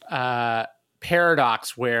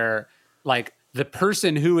paradox where, like, the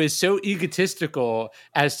person who is so egotistical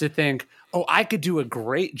as to think, oh, I could do a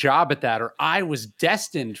great job at that, or I was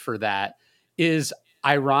destined for that, is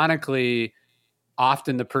ironically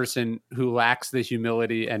often the person who lacks the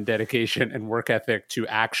humility and dedication and work ethic to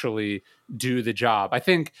actually do the job. I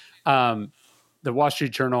think the Wall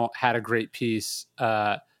Street Journal had a great piece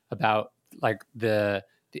about like the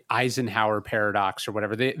Eisenhower paradox or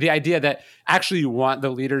whatever. The idea that actually you want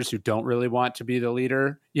the leaders who don't really want to be the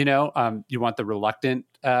leader. You want the reluctant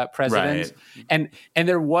president. Right. And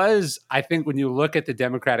there was, I think, when you look at the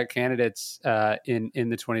Democratic candidates in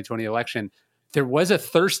the 2020 election, there was a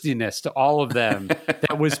thirstiness to all of them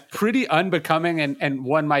that was pretty unbecoming and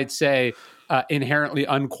one might say inherently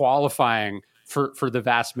unqualifying for the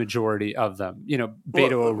vast majority of them.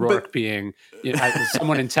 Beto O'Rourke being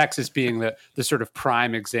someone in Texas being the sort of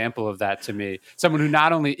prime example of that to me. Someone who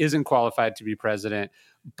not only isn't qualified to be president,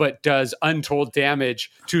 but does untold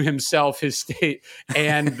damage to himself, his state,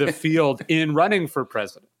 and the field in running for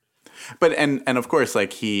president. But and of course,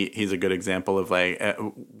 like he's a good example of like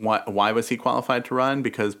why was he qualified to run?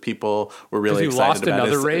 Because people were really excited about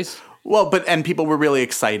another race. Well, and people were really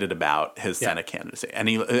excited about his Senate candidacy,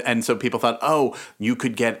 and so people thought, oh, you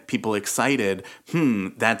could get people excited.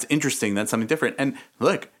 That's interesting. That's something different. And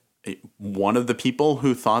look, one of the people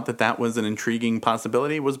who thought that was an intriguing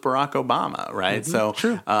possibility was Barack Obama, right? So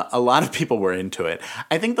a lot of people were into it.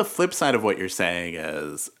 I think the flip side of what you're saying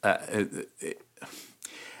is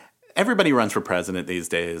everybody runs for president these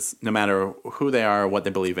days, no matter who they are or what they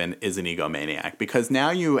believe in, is an egomaniac. Because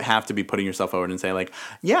now you have to be putting yourself forward and say, like,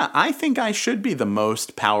 yeah, I think I should be the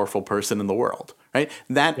most powerful person in the world, right?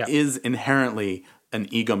 That is inherently an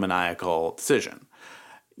egomaniacal decision.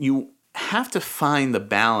 You have to find the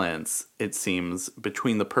balance, it seems,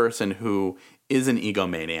 between the person who is an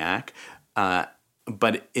egomaniac,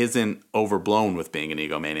 but isn't overblown with being an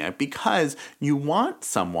egomaniac, because you want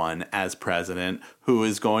someone as president who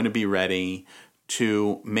is going to be ready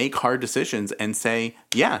to make hard decisions and say,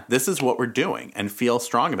 yeah, this is what we're doing, and feel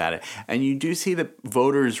strong about it. And you do see that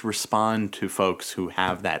voters respond to folks who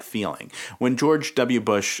have that feeling. When George W.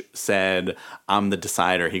 Bush said, I'm the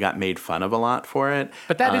decider, he got made fun of a lot for it.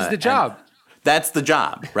 But that is the job. That's the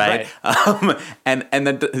job, right? And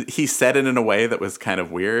then he said it in a way that was kind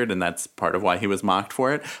of weird, and that's part of why he was mocked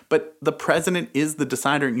for it. But the president is the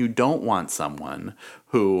decider, and you don't want someone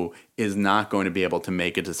who is not going to be able to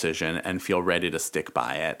make a decision and feel ready to stick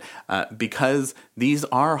by it, because these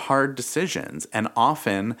are hard decisions, and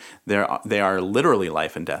often they are literally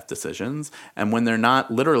life and death decisions. And when they're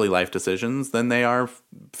not literally life decisions, then they are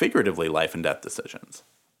figuratively life and death decisions.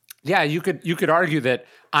 Yeah, you could argue that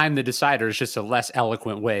I'm the decider is just a less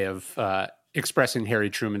eloquent way of expressing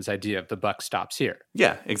Harry Truman's idea of the buck stops here.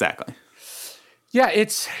 Yeah, exactly. Yeah,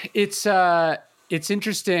 it's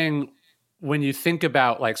interesting when you think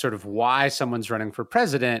about like sort of why someone's running for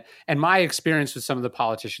president, and my experience with some of the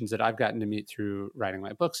politicians that I've gotten to meet through writing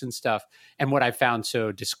my books and stuff. And what I found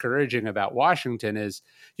so discouraging about Washington is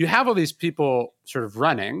you have all these people sort of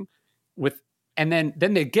running with. And then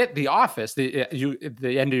they get the office. At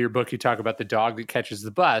the end of your book, you talk about the dog that catches the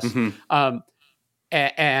bus,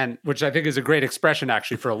 and which I think is a great expression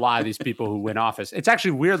actually for a lot of these people who win office. It's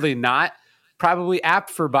actually weirdly not probably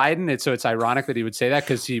apt for Biden. It's ironic that he would say that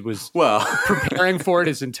because he was preparing for it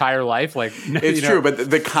his entire life. Like it's true,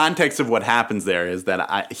 but the context of what happens there is that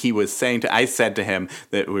I said to him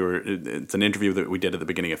that it's an interview that we did at the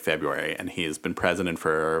beginning of February, and he has been president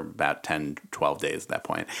for about 10, 12 days at that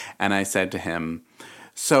point. And I said to him,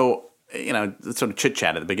 so sort of chit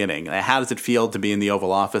chat at the beginning. How does it feel to be in the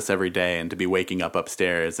Oval Office every day and to be waking up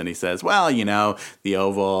upstairs? And he says, well, the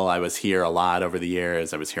Oval, I was here a lot over the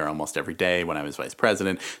years. I was here almost every day when I was vice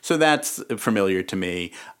president. So that's familiar to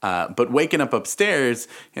me. But waking up upstairs,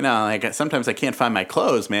 sometimes I can't find my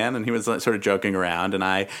clothes, man. And he was sort of joking around. And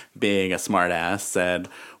I, being a smart ass, said,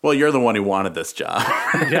 well, you're the one who wanted this job.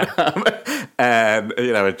 Yeah. And,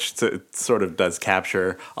 it sort of does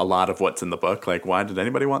capture a lot of what's in the book. Like, why did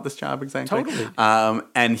anybody want this job exactly? Totally.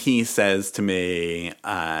 And he says to me,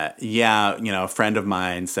 a friend of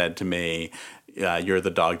mine said to me, you're the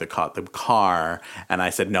dog that caught the car. And I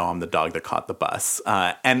said, no, I'm the dog that caught the bus.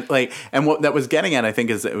 And what that was getting at, I think,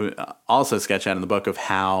 is also sketched out in the book of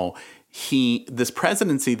how this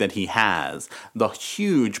presidency that he has, the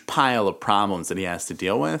huge pile of problems that he has to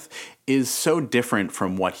deal with, is so different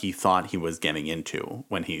from what he thought he was getting into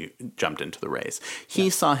when he jumped into the race. He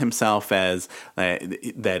saw himself as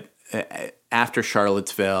after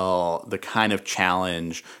Charlottesville, the kind of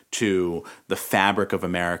challenge to the fabric of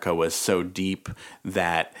America was so deep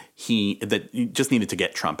that you just needed to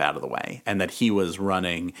get Trump out of the way, and that he was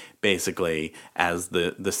running basically as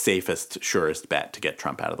the safest, surest bet to get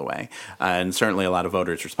Trump out of the way. And certainly a lot of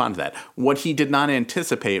voters responded to that. What he did not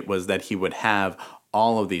anticipate was that he would have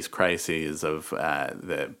all of these crises of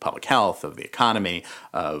the public health, of the economy,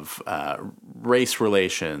 of race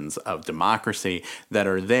relations, of democracy that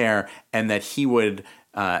are there, and that he would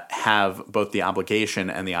have both the obligation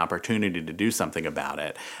and the opportunity to do something about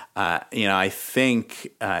it. I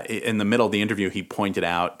think in the middle of the interview, he pointed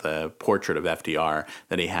out the portrait of FDR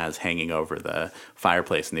that he has hanging over the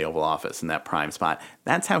fireplace in the Oval Office in that prime spot.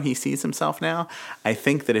 That's how he sees himself now. I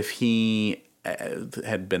think that if he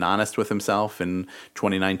had been honest with himself in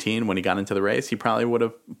 2019 when he got into the race, he probably would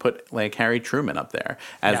have put like Harry Truman up there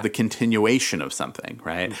as the continuation of something,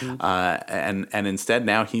 right? Mm-hmm. And instead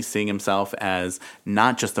now he's seeing himself as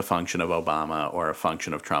not just a function of Obama or a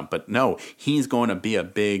function of Trump, but no, he's going to be a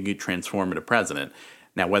big transformative president.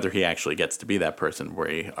 Now, whether he actually gets to be that person,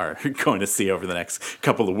 we are going to see over the next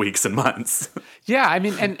couple of weeks and months. Yeah, I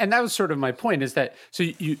mean, and that was sort of my point, is that so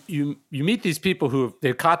you meet these people who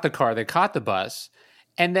they caught the car, they caught the bus,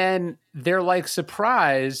 and then they're like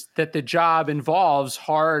surprised that the job involves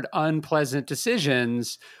hard, unpleasant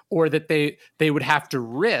decisions, or that they would have to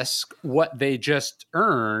risk what they just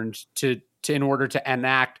earned to in order to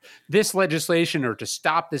enact this legislation or to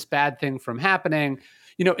stop this bad thing from happening.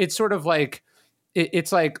 It's sort of like.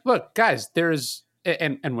 It's like, look, guys, there's,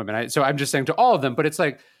 and women, so I'm just saying to all of them, but it's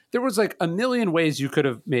like, there was like a million ways you could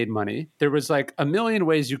have made money. There was like a million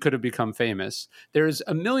ways you could have become famous. There's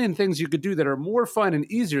a million things you could do that are more fun and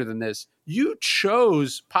easier than this. You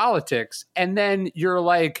chose politics, and then you're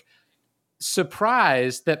like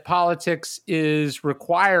surprised that politics is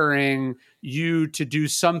requiring you to do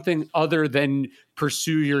something other than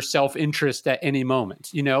pursue your self-interest at any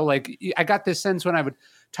moment. Like I got this sense when I would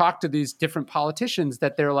talk to these different politicians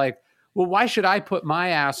that they're like, well, why should I put my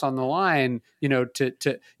ass on the line?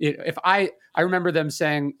 If I remember them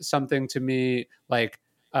saying something to me like,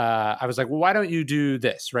 I was like, well, why don't you do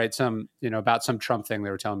this? Right. About some Trump thing they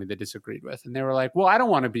were telling me they disagreed with. And they were like, well, I don't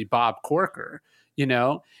want to be Bob Corker,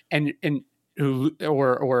 and who,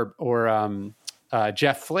 or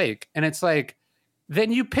Jeff Flake. And it's like,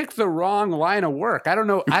 then you picked the wrong line of work. I don't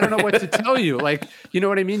know what to tell you. Like, you know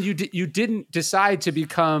what I mean? You didn't decide to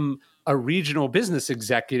become a regional business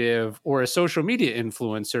executive or a social media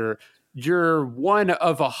influencer. You're one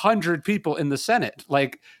of 100 people in the Senate.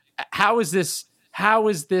 Like, how is this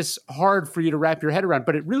hard for you to wrap your head around?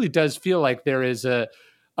 But it really does feel like there is a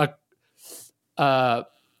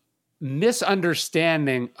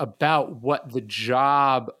misunderstanding about what the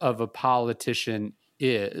job of a politician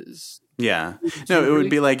is. Yeah. No, it would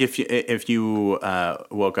be like if you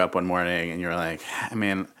woke up one morning and you're like, I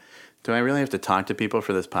mean, do I really have to talk to people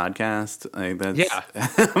for this podcast? Like that's,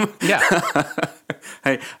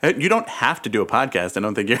 you don't have to do a podcast. I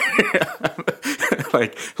don't think you're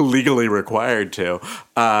like legally required to.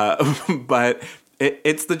 But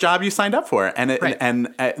it's the job you signed up for.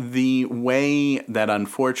 And the way that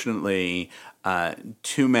unfortunately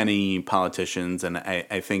too many politicians, and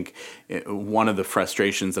I think one of the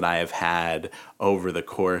frustrations that I have had over the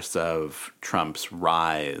course of Trump's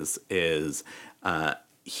rise is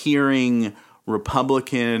hearing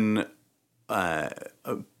Republican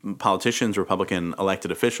politicians, Republican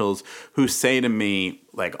elected officials who say to me,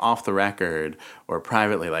 like off the record or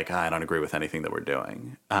privately, like, I don't agree with anything that we're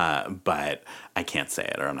doing, but I can't say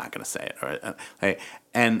it, or I'm not going to say it.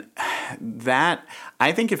 And that,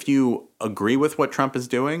 I think if you agree with what Trump is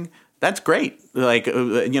doing, That's great. Like,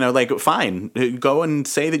 like, fine. Go and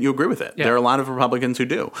say that you agree with it. Yeah. There are a lot of Republicans who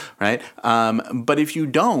do, right? But if you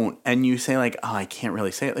don't, and you say like, oh, I can't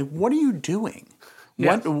really say it. Like, what are you doing?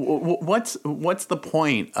 Yes. What's the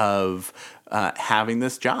point of having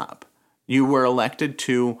this job? You were elected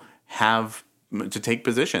to take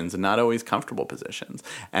positions, and not always comfortable positions.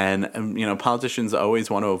 And politicians always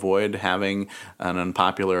want to avoid having an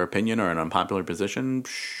unpopular opinion or an unpopular position.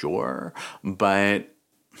 Sure, but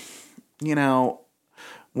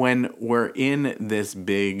when we're in this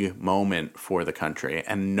big moment for the country,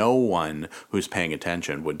 and no one who's paying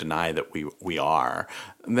attention would deny that we are,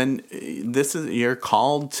 then you're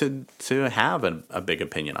called to have a big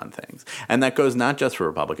opinion on things. And that goes not just for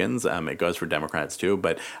Republicans, it goes for Democrats too.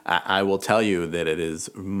 But I will tell you that it is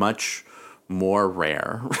much more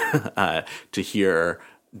rare to hear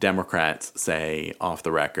Democrats say off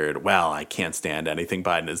the record, well, I can't stand anything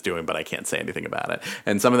Biden is doing, but I can't say anything about it.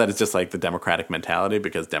 And some of that is just like the Democratic mentality,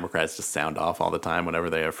 because Democrats just sound off all the time whenever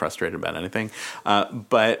they are frustrated about anything.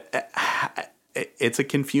 But it's a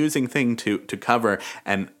confusing thing to cover,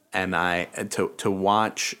 and to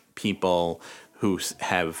watch people who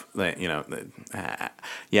have,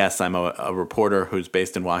 yes, I'm a reporter who's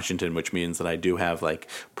based in Washington, which means that I do have like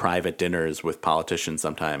private dinners with politicians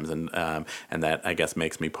sometimes, and that I guess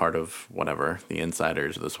makes me part of whatever, the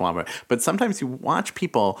insiders or the swamp. But sometimes you watch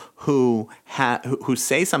people who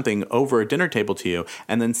say something over a dinner table to you,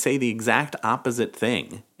 and then say the exact opposite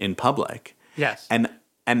thing in public. Yes.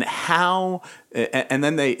 And how, and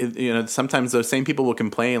then they, sometimes those same people will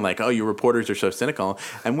complain like, oh, you reporters are so cynical.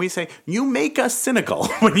 And we say, you make us cynical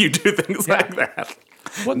when you do things like that.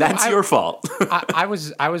 Well, that's your fault. I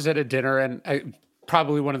was at a dinner, and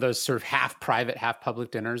probably one of those sort of half private, half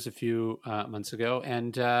public dinners a few months ago.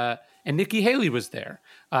 And Nikki Haley was there.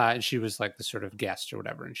 And she was like the sort of guest or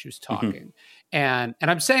whatever. And she was talking. Mm-hmm. And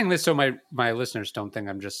I'm saying this so my listeners don't think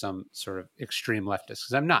I'm just some sort of extreme leftist,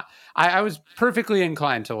 because I'm not. I was perfectly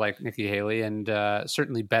inclined to like Nikki Haley, and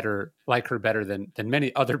certainly like her better than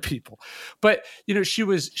many other people. But, she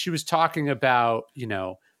was talking about,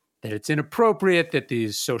 that it's inappropriate that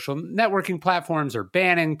these social networking platforms are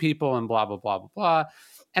banning people and blah, blah, blah, blah, blah.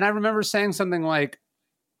 And I remember saying something like,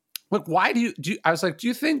 look, why do you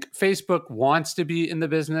think Facebook wants to be in the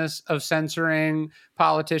business of censoring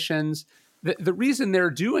politicians? The reason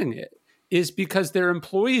they're doing it is because their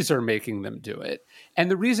employees are making them do it.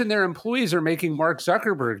 And the reason their employees are making Mark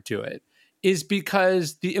Zuckerberg do it is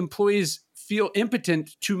because the employees feel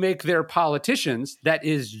impotent to make their politicians, that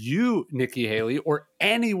is you, Nikki Haley, or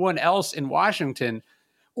anyone else in Washington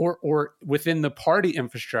or within the party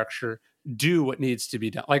infrastructure, do what needs to be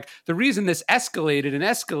done. Like, the reason this escalated and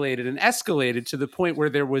escalated and escalated to the point where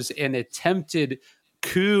there was an attempted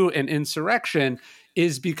coup and insurrection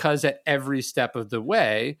is because at every step of the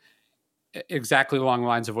way, exactly along the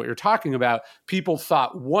lines of what you're talking about, people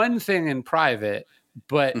thought one thing in private,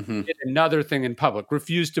 but mm-hmm. did another thing in public,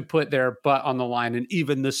 refused to put their butt on the line in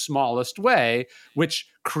even the smallest way, which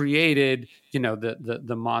created,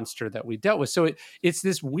 the monster that we dealt with. So it's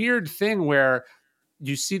this weird thing where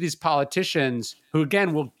you see these politicians who,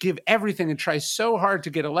 again, will give everything and try so hard to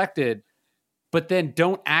get elected, but then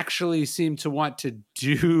don't actually seem to want to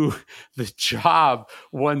do the job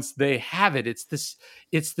once they have it. It's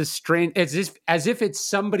the strange, as if it's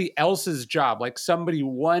somebody else's job, like somebody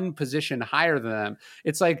one position higher than them.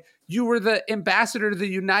 It's like, you were the ambassador to the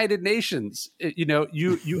United Nations.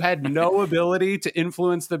 You had no ability to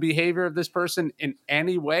influence the behavior of this person in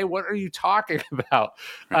any way. What are you talking about?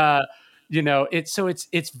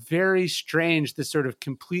 It's very strange, this sort of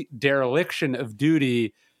complete dereliction of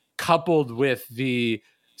duty, coupled with the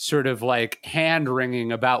sort of like hand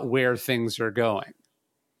wringing about where things are going.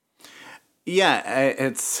 Yeah,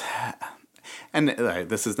 and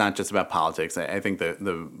this is not just about politics. I think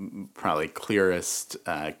the probably clearest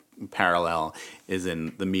parallel is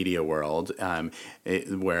in the media world,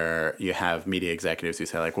 where you have media executives who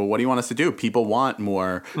say like, well, what do you want us to do? People want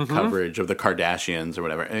more mm-hmm. coverage of the Kardashians or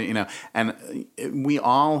whatever, and we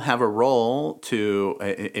all have a role to,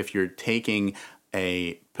 if you're taking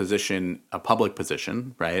a public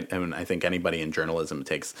position, right? And I think anybody in journalism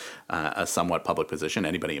takes a somewhat public position.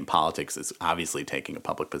 Anybody in politics is obviously taking a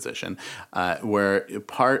public position, where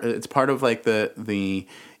it's part of like the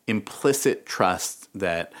implicit trust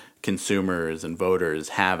that consumers and voters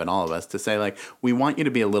have in all of us to say like, we want you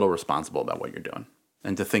to be a little responsible about what you're doing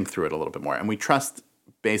and to think through it a little bit more. And we trust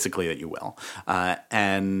basically that you will.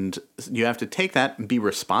 And you have to take that and be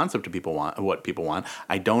responsive to what people want.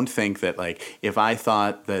 I don't think that, like, if I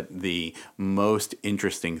thought that the most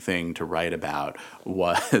interesting thing to write about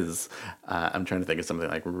was, I'm trying to think of something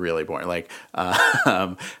like really boring, like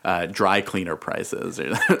dry cleaner prices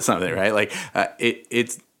or something, right? Like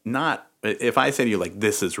it's not, if I say to you, like,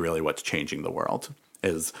 this is really what's changing the world,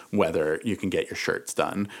 is whether you can get your shirts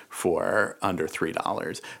done for under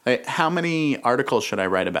 $3. Like, how many articles should I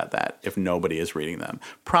write about that if nobody is reading them?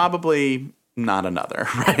 Probably not another,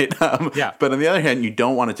 right? Yeah. But on the other hand, you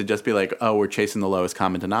don't want it to just be like, oh, we're chasing the lowest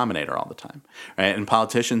common denominator all the time, right? And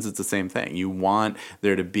politicians, it's the same thing. You want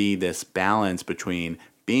there to be this balance between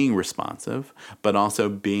being responsive, but also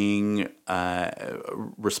being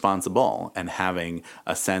responsible and having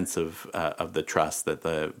a sense of the trust that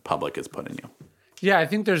the public has put in you. Yeah, I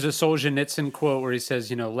think there's a Solzhenitsyn quote where he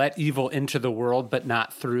says, let evil into the world, but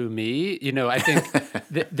not through me. I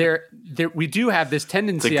think there we do have this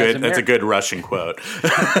tendency. That's a good Russian quote.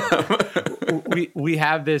 we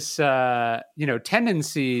have this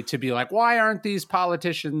tendency to be like, why aren't these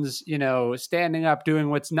politicians standing up,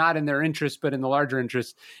 doing what's not in their interest but in the larger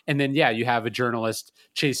interest? And then you have a journalist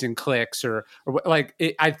chasing clicks or like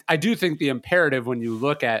I do think the imperative when you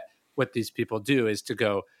look at what these people do is to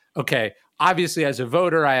go, okay, obviously as a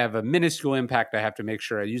voter I have a minuscule impact, I have to make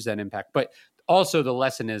sure I use that impact, but also the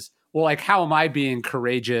lesson is, well, like, how am I being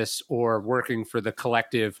courageous or working for the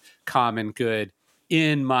collective common good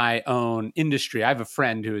in my own industry? I have a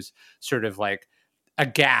friend who's sort of like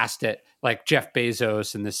aghast at like Jeff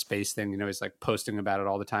Bezos and this space thing. He's like posting about it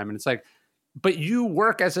all the time. And it's like, but you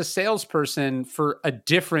work as a salesperson for a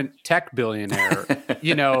different tech billionaire,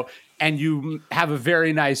 and you have a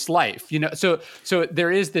very nice life, So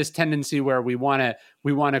there is this tendency where we want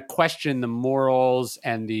to question the morals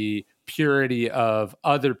and the purity of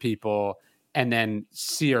other people, and then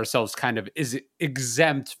see ourselves kind of is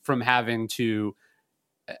exempt from having to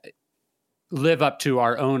live up to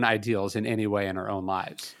our own ideals in any way in our own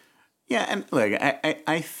lives. Yeah, and look,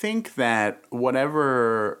 I think that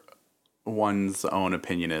whatever one's own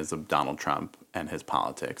opinion is of Donald Trump and his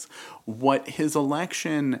politics, what his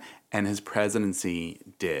election and his presidency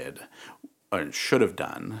did, or should have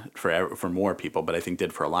done for more people, but I think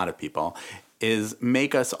did for a lot of people, is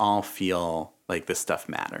make us all feel like this stuff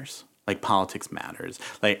matters, like politics matters,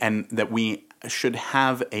 like, and that we should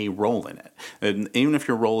have a role in it. And even if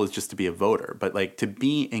your role is just to be a voter, but like to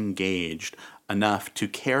be engaged enough to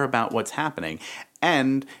care about what's happening.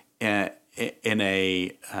 And in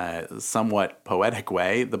a somewhat poetic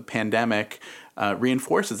way, the pandemic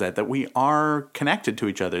reinforces that we are connected to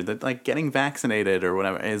each other, that like getting vaccinated or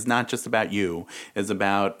whatever is not just about you, is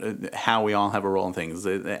about how we all have a role in things.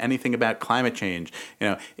 Anything about climate change,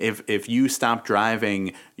 if you stop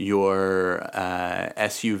driving your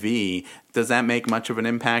SUV, does that make much of an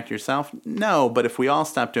impact yourself? No, but if we all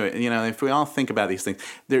stop doing, if we all think about these things,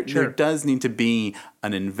 there does need to be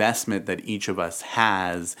an investment that each of us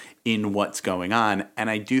has in what's going on. And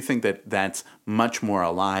I do think that that's much more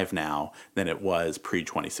alive now than it was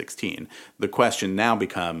pre-2016. The question now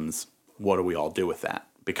becomes, what do we all do with that?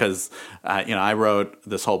 Because, I wrote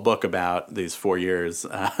this whole book about these 4 years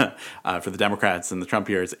for the Democrats and the Trump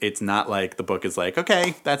years. It's not like the book is like,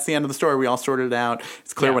 okay, that's the end of the story. We all sorted it out.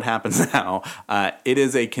 It's clear what happens now. It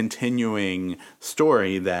is a continuing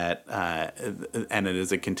story that, and it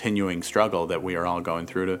is a continuing struggle that we are all going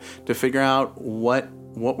through to figure out what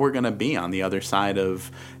we're going to be on the other side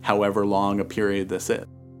of however long a period this is.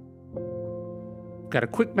 Got a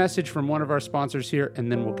quick message from one of our sponsors here,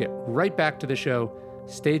 and then we'll get right back to the show.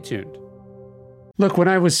 Stay tuned. Look, when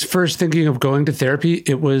I was first thinking of going to therapy,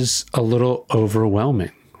 it was a little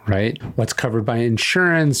overwhelming, right? What's covered by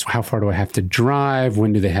insurance? How far do I have to drive?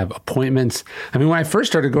 When do they have appointments? I mean, when I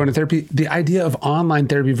first started going to therapy, the idea of online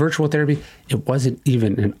therapy, virtual therapy, it wasn't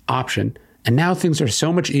even an option. And now things are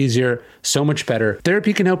so much easier, so much better.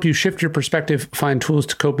 Therapy can help you shift your perspective, find tools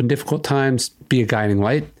to cope in difficult times, be a guiding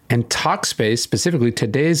light. And Talkspace, specifically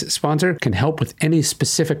today's sponsor, can help with any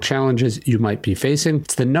specific challenges you might be facing.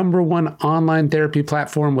 It's the #1 online therapy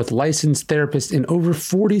platform with licensed therapists in over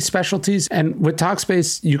 40 specialties. And with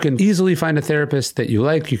Talkspace, you can easily find a therapist that you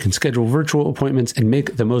like. You can schedule virtual appointments and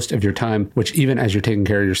make the most of your time, which even as you're taking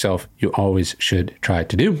care of yourself, you always should try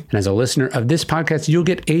to do. And as a listener of this podcast, you'll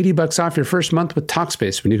get $80 off your first month with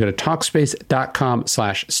Talkspace when you go to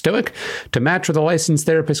Talkspace.com/stoic. To match with a licensed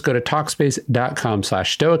therapist, go to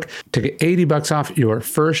Talkspace.com/stoic. To get $80 off your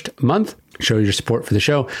first month, show your support for the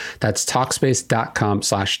show. That's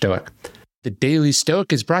Talkspace.com/stoic. The Daily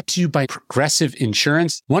Stoic is brought to you by Progressive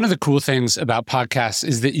Insurance. One of the cool things about podcasts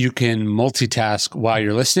is that you can multitask while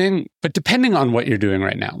you're listening. But depending on what you're doing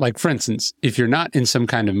right now, like for instance, if you're not in some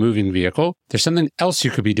kind of moving vehicle, there's something else you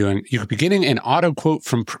could be doing. You could be getting an auto quote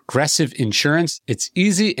from Progressive Insurance. It's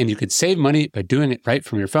easy and you could save money by doing it right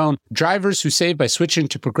from your phone. Drivers who save by switching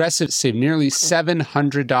to Progressive save nearly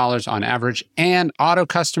 $700 on average, and auto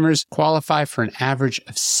customers qualify for an average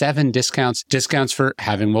of 7 discounts. Discounts for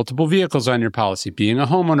having multiple vehicles on your policy, being a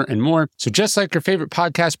homeowner, and more. So just like your favorite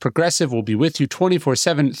podcast, Progressive will be with you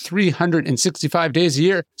 24/7, 365 days a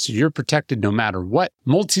year, so you're protected no matter what.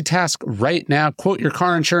 Multitask right now. Quote your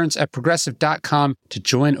car insurance at progressive.com to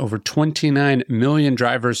join over 29 million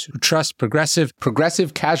drivers who trust Progressive.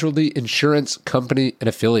 Progressive Casualty Insurance Company and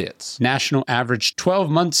Affiliates. National average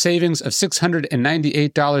 12-month savings of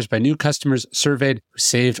 $698 by new customers surveyed who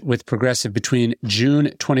saved with Progressive between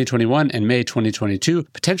June 2021 and May 2022.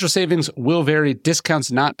 Potential savings will vary. Discounts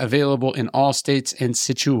not available in all states and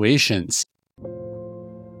situations.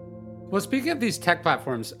 Well, speaking of these tech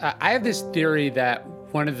platforms, I have this theory that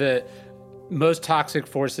one of the most toxic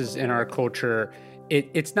forces in our culture,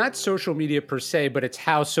 it's not social media per se, but it's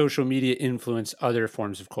how social media influence other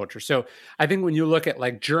forms of culture. So I think when you look at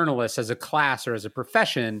like journalists as a class or as a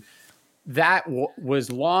profession, that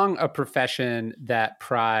was long a profession that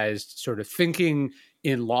prized sort of thinking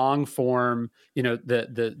in long form,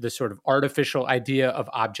 the sort of artificial idea of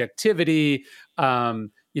objectivity,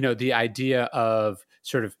 the idea of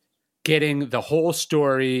sort of getting the whole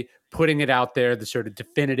story, putting it out there, the sort of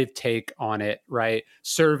definitive take on it, right?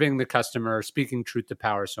 Serving the customer, speaking truth to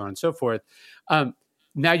power, so on and so forth.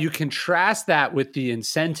 Now you contrast that with the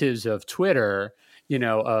incentives of Twitter,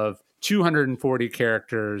 of 240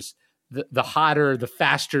 characters, the hotter, the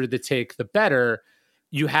faster the take, the better.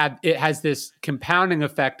 It has this compounding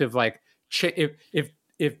effect of like,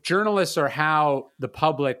 if journalists are how the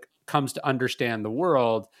public comes to understand the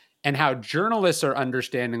world, and how journalists are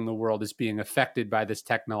understanding the world is being affected by this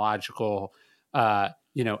technological,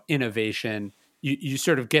 innovation, you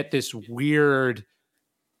sort of get this weird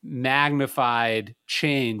magnified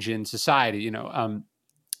change in society.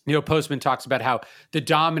 Postman talks about how the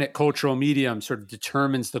dominant cultural medium sort of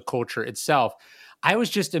determines the culture itself. I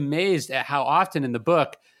was just amazed at how often in the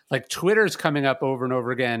book, like Twitter's coming up over and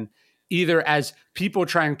over again, either as people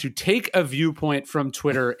trying to take a viewpoint from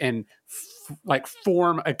Twitter and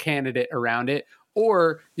form a candidate around it,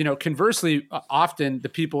 or, conversely, often the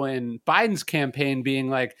people in Biden's campaign being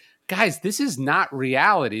like, guys, this is not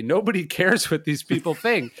reality. Nobody cares what these people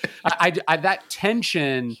think. I that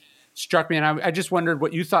tension struck me. And I just wondered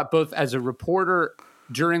what you thought, both as a reporter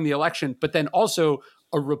during the election, but then also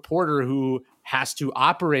a reporter who has to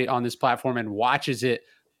operate on this platform and watches it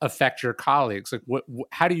affect your colleagues. Like,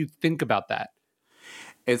 how do you think about that?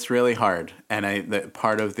 It's really hard. And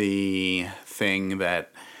part of the thing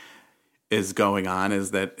that is going on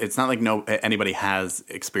is that it's not like anybody has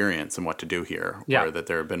experience in what to do here, or that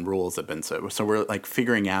there have been rules that have been so we're like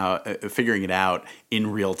figuring it out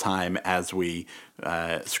in real time as we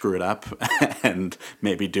screw it up and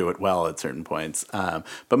maybe do it well at certain points,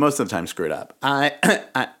 but most of the time screw it up.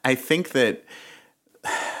 I think that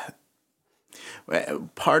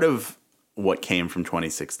part of what came from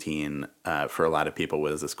 2016 for a lot of people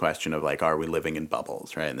was this question of like, are we living in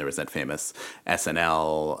bubbles, right? And there was that famous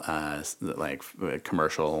SNL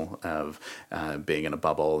commercial of being in a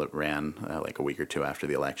bubble that ran like a week or two after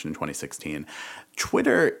the election in 2016.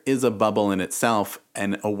 Twitter is a bubble in itself,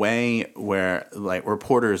 and a way where like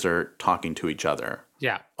reporters are talking to each other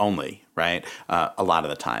only, right? A lot of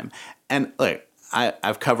the time. And like,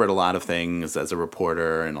 I've covered a lot of things as a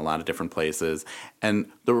reporter in a lot of different places,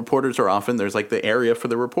 and the reporters are often, there's like the area for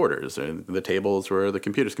the reporters, the tables where the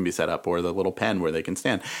computers can be set up, or the little pen where they can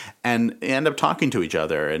stand, and end up talking to each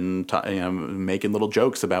other and making little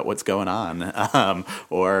jokes about what's going on,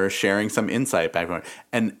 or sharing some insight back and forth.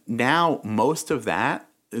 And now most of that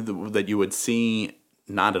you would see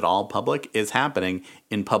not at all public is happening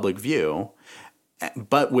in public view.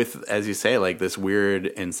 But with, as you say, like this weird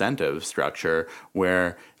incentive structure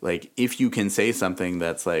where, like, if you can say something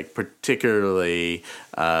that's like particularly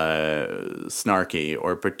snarky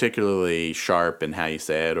or particularly sharp in how you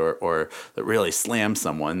say it, or that really slams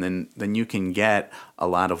someone, then you can get a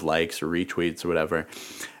lot of likes or retweets or whatever.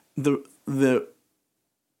 The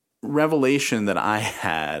revelation that I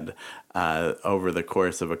had over the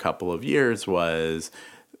course of a couple of years was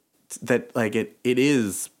that like it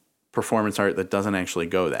is performance art that doesn't actually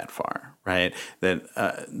go that far, right? That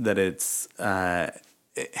it's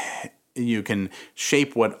you can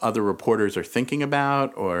shape what other reporters are thinking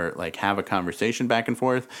about, or like have a conversation back and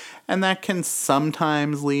forth. And that can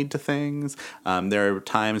sometimes lead to things. There are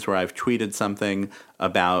times where I've tweeted something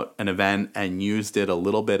about an event and used it a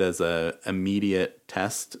little bit as a immediate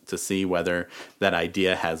test to see whether that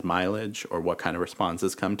idea has mileage or what kind of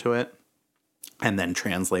responses come to it, and then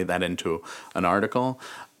translate that into an article.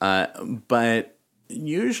 But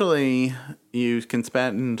usually you can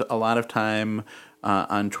spend a lot of time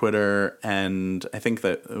on Twitter, and I think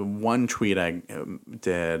that one tweet I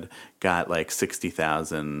did got like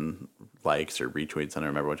 60,000 likes or retweets. I don't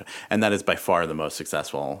remember which, and that is by far the most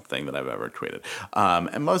successful thing that I've ever tweeted.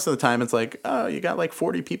 And most of the time it's like, oh, you got like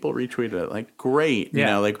 40 people retweeted it. Like, great. You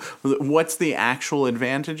know, like, what's the actual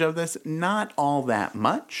advantage of this? Not all that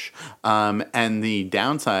much. And the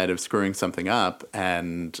downside of screwing something up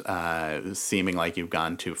and seeming like you've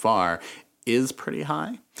gone too far is pretty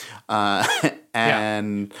high. So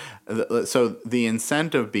the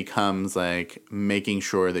incentive becomes like making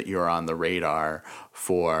sure that you're on the radar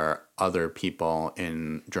for other people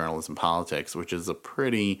in journalism politics, which is a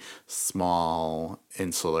pretty small,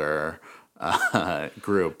 insular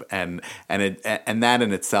group, and that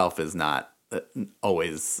in itself is not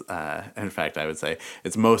always, in fact, I would say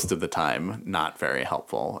it's most of the time not very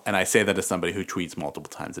helpful. And I say that as somebody who tweets multiple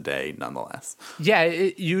times a day, nonetheless. Yeah,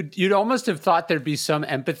 you'd almost have thought there'd be some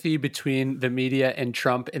empathy between the media and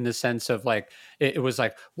Trump, in the sense of like, it was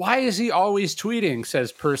like, why is he always tweeting?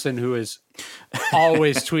 Says person who is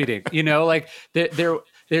always tweeting. You know, like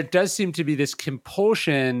there does seem to be this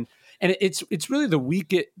compulsion. And it's really the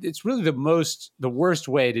worst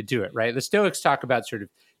way to do it, right? The Stoics talk about sort of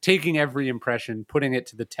taking every impression, putting it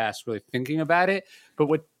to the test, really thinking about it. But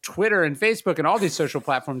what Twitter and Facebook and all these social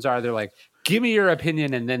platforms are, they're like, give me your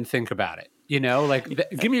opinion and then think about it. You know, like,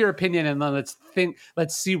 give me your opinion and then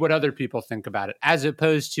let's see what other people think about it. As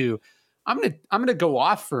opposed to, I'm gonna go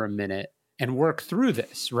off for a minute and work through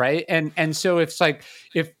this, right? And so it's like,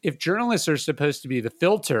 if journalists are supposed to be the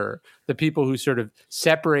filter, the people who sort of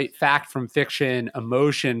separate fact from fiction,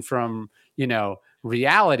 emotion from,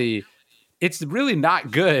 reality, it's really not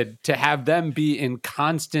good to have them be in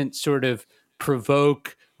constant sort of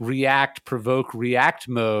provoke, react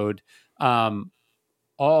mode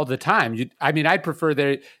all the time. I'd prefer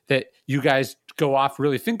that you guys go off,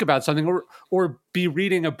 really think about something, or be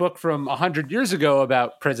reading a book from 100 years ago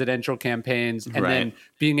about presidential campaigns, and then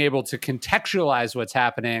being able to contextualize what's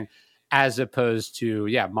happening, as opposed to,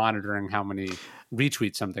 monitoring how many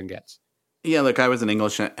retweets something gets. Yeah, look, I was an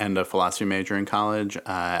English and a philosophy major in college.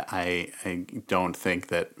 I don't think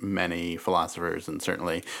that many philosophers, and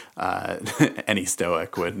certainly any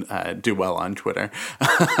Stoic, would do well on Twitter.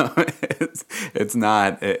 It's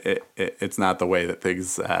not the way that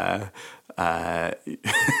things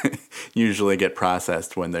usually get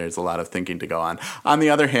processed when there's a lot of thinking to go on. On the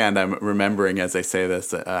other hand, I'm remembering as I say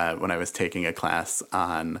this when I was taking a class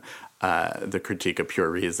on the critique of pure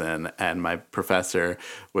reason, and my professor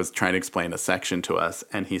was trying to explain a section to us,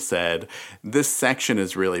 and he said, this section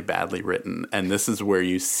is really badly written, and this is where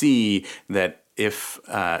you see that if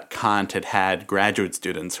Kant had graduate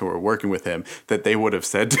students who were working with him, that they would have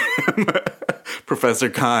said to him, Professor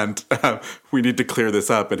Kant, we need to clear this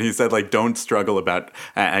up. And he said, like, don't struggle about,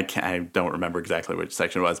 I don't remember exactly which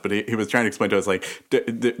section it was, but he was trying to explain to us, like,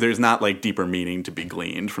 there's not, like, deeper meaning to be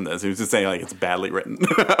gleaned from this. He was just saying, like, it's badly written.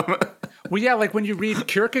 Well, yeah, like when you read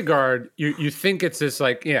Kierkegaard, you think it's this,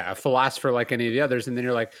 like, a philosopher like any of the others. And then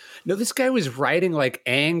you're like, no, this guy was writing, like,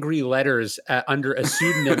 angry letters under a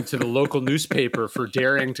pseudonym to the local newspaper for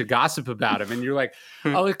daring to gossip about him. And you're like,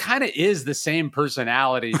 oh, it kind of is the same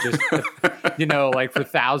personality, just, like for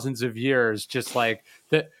thousands of years, just like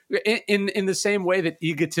in the same way that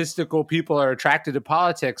egotistical people are attracted to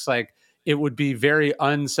politics. Like, it would be very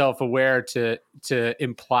unself-aware to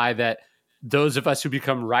imply that those of us who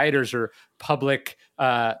become writers or public,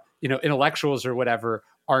 intellectuals or whatever,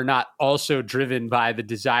 are not also driven by the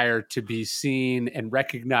desire to be seen and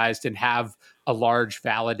recognized and have a large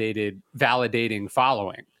validating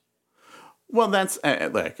following. Well, that's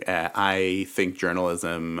I think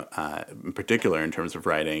journalism, in particular in terms of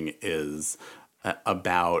writing, is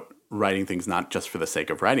about writing things not just for the sake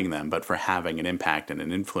of writing them, but for having an impact and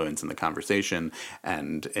an influence in the conversation,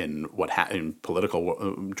 and in in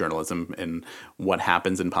political journalism, in what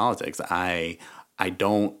happens in politics. I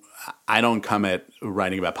don't come at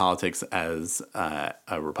writing about politics as a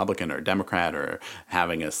Republican or a Democrat or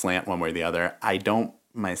having a slant one way or the other. I don't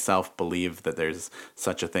myself believe that there's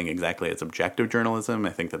such a thing exactly as objective journalism. I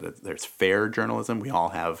think that there's fair journalism. We all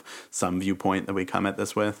have some viewpoint that we come at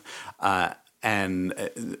this with. and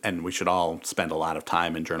we should all spend a lot of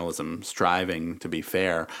time in journalism striving to be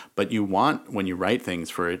fair. But you want, when you write things,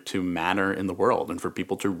 for it to matter in the world and for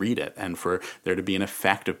people to read it and for there to be an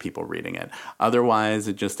effect of people reading it. Otherwise,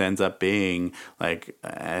 it just ends up being like,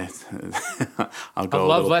 I'll go a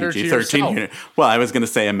love little letter PG-13 to here. Well, I was going to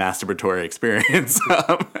say a masturbatory experience.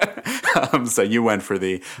 So you went for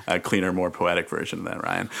the cleaner, more poetic version of that,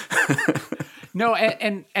 Ryan. No,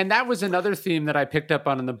 and that was another theme that I picked up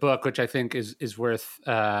on in the book, which I think is worth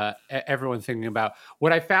everyone thinking about.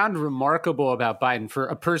 What I found remarkable about Biden, for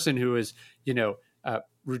a person who is,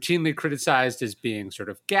 routinely criticized as being sort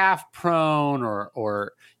of gaffe prone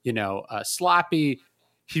or sloppy,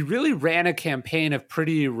 he really ran a campaign of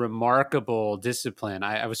pretty remarkable discipline.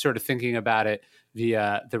 I was sort of thinking about it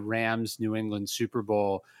via the Rams New England Super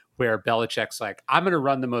Bowl, where Belichick's like, I'm going to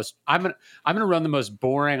run the most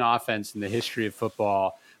boring offense in the history of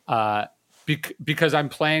football because I'm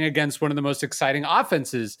playing against one of the most exciting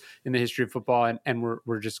offenses in the history of football, and we're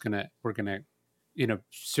going to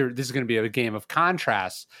this is going to be a game of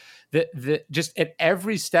contrasts. That just at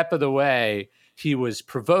every step of the way, he was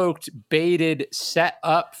provoked, baited, set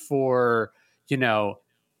up for a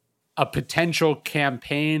potential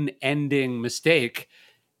campaign ending mistake.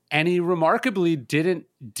 And he remarkably didn't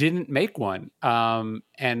make one.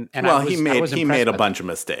 He made a bunch of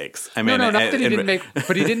mistakes. I mean, not that he didn't make,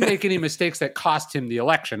 but he didn't make any mistakes that cost him the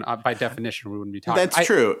election. By definition, we wouldn't be talking. That's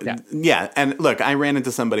true. Yeah. And look, I ran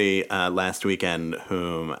into somebody last weekend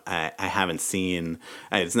whom I haven't seen.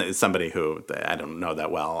 It's somebody who I don't know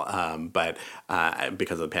that well, but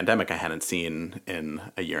because of the pandemic, I hadn't seen in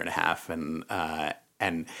a year and a half, and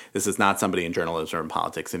this is not somebody in journalism or in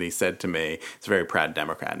politics. And he said to me, he's a very proud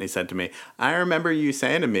Democrat, and he said to me, I remember you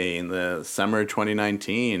saying to me in the summer of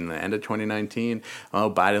 2019, the end of 2019, oh,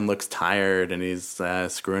 Biden looks tired and he's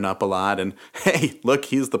screwing up a lot. And hey, look,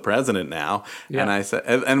 he's the president now. Yeah. And I said,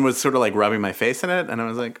 and was sort of like rubbing my face in it. And I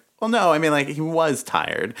was like, well, no, I mean, like, he was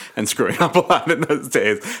tired and screwing up a lot in those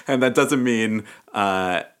days. And that doesn't mean,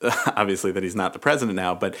 obviously, that he's not the president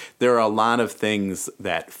now. But there are a lot of things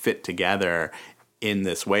that fit together in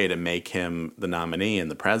this way to make him the nominee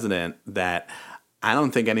and the president that I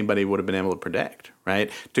don't think anybody would have been able to predict,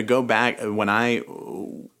 right? To go back, when I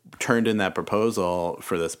turned in that proposal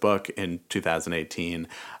for this book in 2018,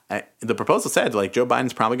 the proposal said, like, Joe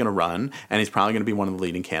Biden's probably going to run and he's probably going to be one of the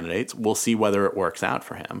leading candidates. We'll see whether it works out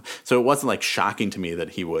for him. So it wasn't like shocking to me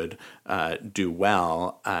that he would do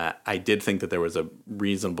well. I did think that there was a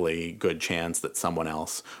reasonably good chance that someone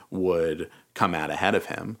else would come out ahead of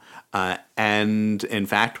him. And in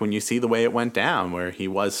fact, when you see the way it went down, where he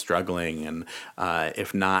was struggling, and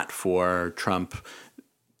if not for Trump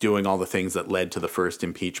doing all the things that led to the first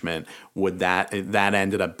impeachment, would that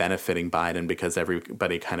ended up benefiting Biden because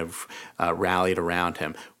everybody kind of rallied around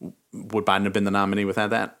him. Would Biden have been the nominee without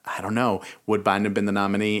that? I don't know. Would Biden have been the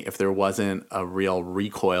nominee if there wasn't a real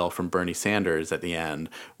recoil from Bernie Sanders at the end,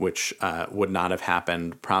 which would not have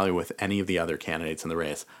happened probably with any of the other candidates in the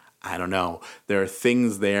race? I don't know. There are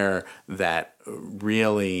things there that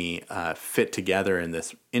really fit together in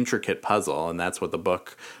this intricate puzzle, and that's what the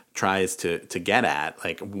book tries to get at,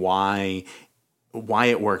 like why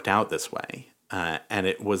it worked out this way. And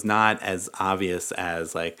it was not as obvious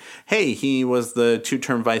as like, hey, he was the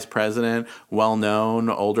 2-term vice president, well-known,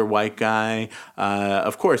 older white guy.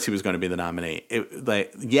 Of course he was going to be the nominee.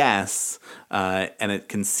 Yes, and it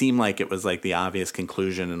can seem like it was like the obvious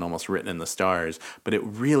conclusion and almost written in the stars, but it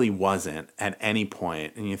really wasn't at any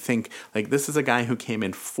point. And you think, like, this is a guy who came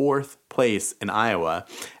in 4th place in Iowa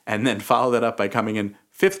and then followed that up by coming in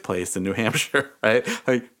 5th place in New Hampshire, right?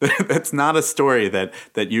 Like, that's not a story that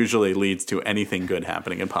usually leads to anything good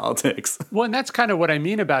happening in politics. Well, and that's kind of what I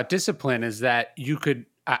mean about discipline, is that you could,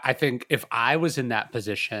 I think if I was in that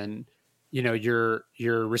position, your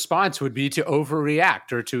response would be to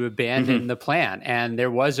overreact or to abandon the plan. And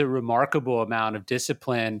there was a remarkable amount of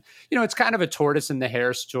discipline. It's kind of a tortoise and the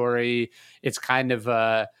hare story. It's kind of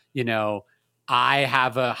I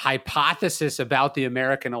have a hypothesis about the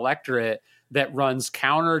American electorate that runs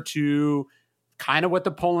counter to kind of what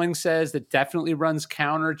the polling says, that definitely runs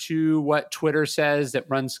counter to what Twitter says, that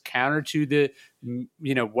runs counter to the,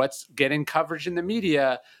 what's getting coverage in the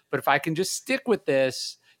media. But if I can just stick with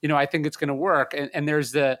this, I think it's going to work. And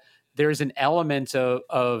there's an element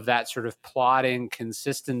of that sort of plotting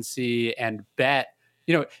consistency and bet.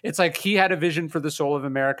 It's like he had a vision for the soul of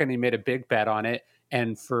America and he made a big bet on it.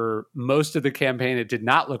 And for most of the campaign, it did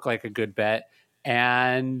not look like a good bet.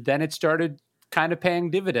 And then it started kind of paying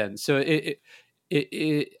dividends. So I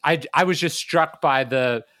was just struck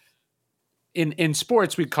by in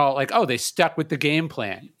sports, we call it like, oh, they stuck with the game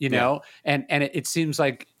plan, and it seems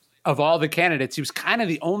like of all the candidates, he was kind of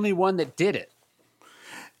the only one that did it.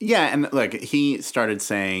 Yeah, and look, he started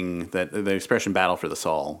saying that the expression "battle for the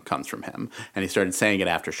soul" comes from him, and he started saying it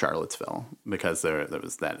after Charlottesville because there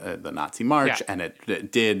was that the Nazi march, and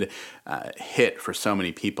it did hit for so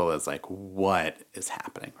many people as like, what is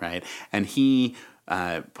happening, right? And he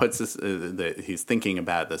puts this. He's thinking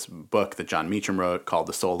about this book that John Meacham wrote called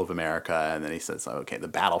 "The Soul of America," and then he says, "Okay, the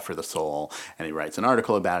battle for the soul," and he writes an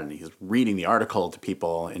article about it. And he's reading the article to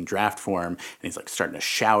people in draft form, and he's like starting to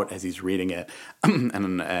shout as he's reading it.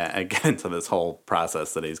 And I get into this whole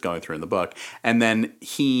process that he's going through in the book, and then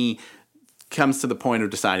he comes to the point of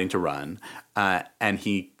deciding to run, and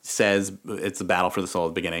he says it's the battle for the soul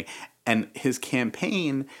at the beginning, and his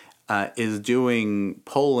campaign is doing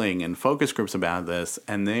polling and focus groups about this,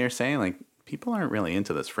 and they are saying, like, people aren't really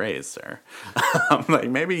into this phrase, sir. Like,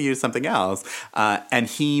 maybe use something else. And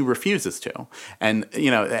he refuses to. And, you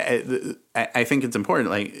know, I think it's important,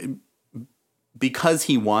 like, because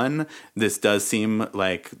he won, this does seem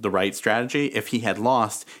like the right strategy. If he had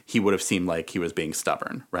lost, he would have seemed like he was being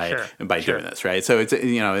stubborn, right? Sure. By doing this, right? So it's,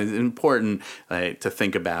 you know, it's important to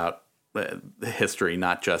think about history,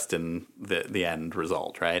 not just in the end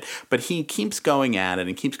result, right? But he keeps going at it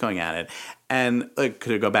and keeps going at it. And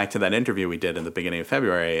to go back to that interview we did in the beginning of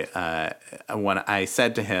February, when I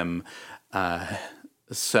said to him, by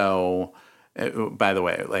the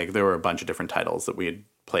way, like there were a bunch of different titles that we had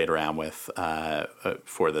played around with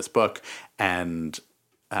for this book, and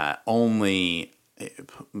only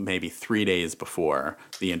maybe 3 days before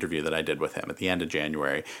the interview that I did with him at the end of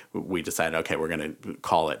January, we decided, okay, we're going to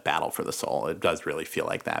call it Battle for the Soul. It does really feel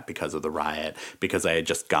like that because of the riot, because I had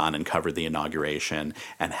just gone and covered the inauguration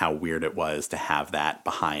and how weird it was to have that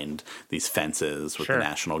behind these fences with the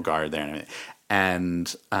National Guard there.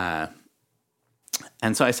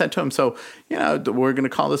 And so I said to him, so, you know, we're going to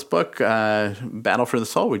call this book Battle for the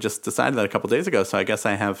Soul. We just decided that a couple days ago. So I guess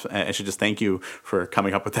I should just thank you for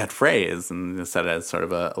coming up with that phrase. And said it as sort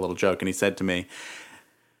of a little joke. And he said to me,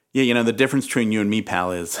 yeah, you know, the difference between you and me,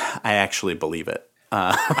 pal, is I actually believe it.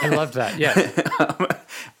 I loved that. Yeah.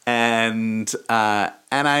 And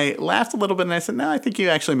I laughed a little bit and I said, no, I think you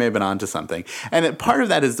actually may have been onto something. And part of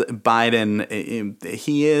that is Biden.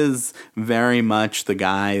 He is very much the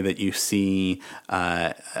guy that you see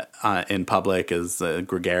in public as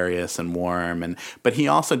gregarious and warm. But he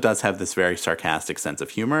also does have this very sarcastic sense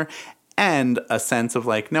of humor and a sense of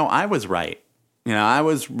like, no, I was right. You know, I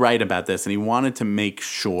was right about this. And he wanted to make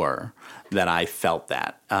sure that I felt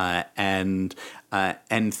that. And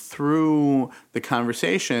through the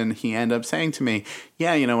conversation, he ended up saying to me,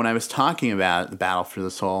 yeah, you know, when I was talking about the battle for the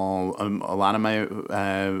soul, a lot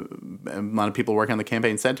of people working on the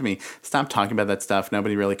campaign said to me, stop talking about that stuff.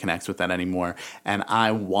 Nobody really connects with that anymore. And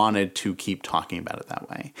I wanted to keep talking about it that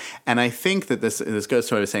way. And I think that this goes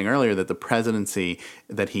to what I was saying earlier, that the presidency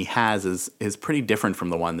that he has is pretty different from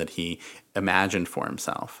the one that he imagined for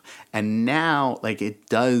himself. And now, like, it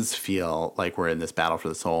does feel like we're in this battle for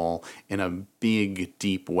the soul in a big,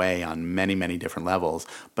 deep way on many, many different levels.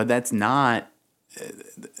 But that's not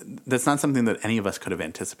something that any of us could have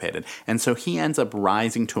anticipated. And so he ends up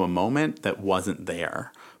rising to a moment that wasn't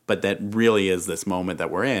there, but that really is this moment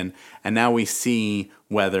that we're in. And now we see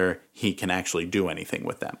whether he can actually do anything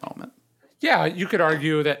with that moment. Yeah, you could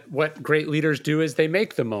argue that what great leaders do is they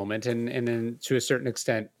make the moment, and then to a certain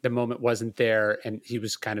extent, the moment wasn't there, and he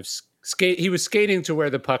was kind of skating to where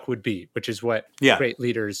the puck would be, which is what great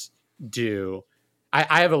leaders do.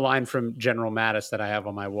 I have a line from General Mattis that I have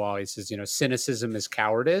on my wall. He says, you know, cynicism is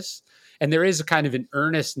cowardice, and there is a kind of an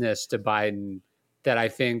earnestness to Biden that I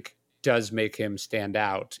think does make him stand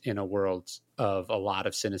out in a world of a lot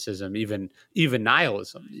of cynicism, even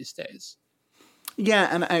nihilism these days. Yeah,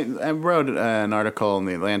 and I wrote an article in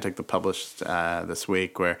The Atlantic that published this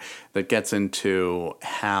week that gets into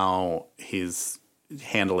how he's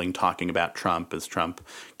handling talking about Trump as Trump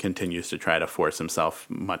continues to try to force himself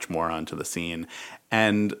much more onto the scene.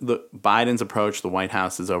 And Biden's approach, the White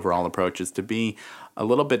House's overall approach, is to be a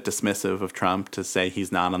little bit dismissive of Trump, to say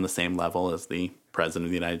he's not on the same level as the president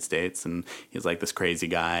of the United States, and he's like this crazy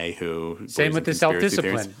guy who... Same with the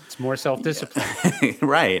self-discipline. Theories. It's more self-discipline.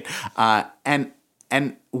 Right.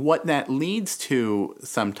 And what that leads to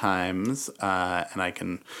sometimes, and I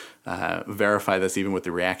can verify this even with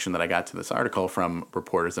the reaction that I got to this article from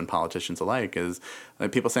reporters and politicians alike, is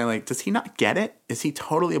people saying, like, does he not get it? Is he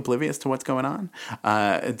totally oblivious to what's going on?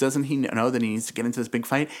 Doesn't he know that he needs to get into this big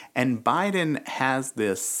fight? And Biden has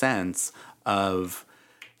this sense of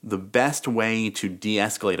the best way to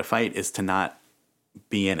de-escalate a fight is to not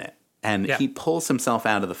be in it. And he pulls himself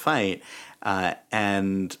out of the fight.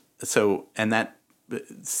 And that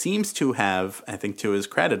seems to have, I think to his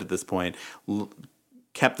credit at this point,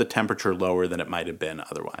 kept the temperature lower than it might have been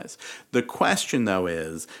otherwise. The question, though,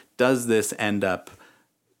 is, does this end up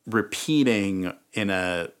repeating in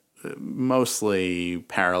a mostly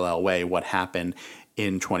parallel way what happened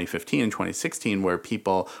in 2015 and 2016, where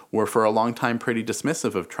people were for a long time pretty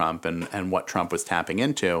dismissive of Trump and what Trump was tapping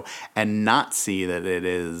into, and not see that it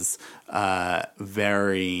is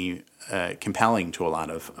very compelling to a lot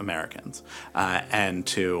of Americans, and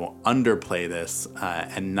to underplay this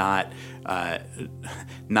and not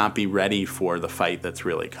be ready for the fight that's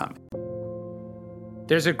really coming.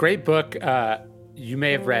 There's a great book you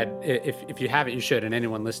may have read, if you haven't, you should, and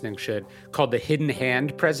anyone listening should, called The Hidden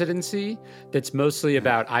Hand Presidency, that's mostly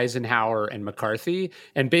about Eisenhower and McCarthy.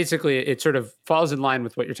 And basically, it sort of falls in line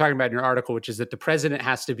with what you're talking about in your article, which is that the president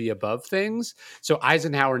has to be above things. So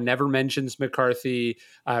Eisenhower never mentions McCarthy,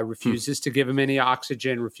 refuses to give him any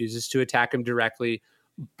oxygen, refuses to attack him directly.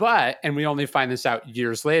 But, and we only find this out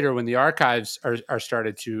years later when the archives are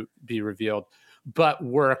started to be revealed, but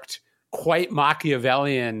worked quite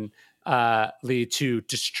Machiavellian to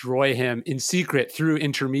destroy him in secret through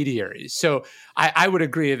intermediaries. So I would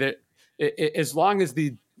agree that as long as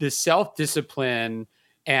the self-discipline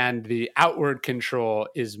and the outward control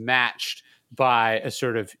is matched by a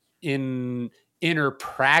sort of inner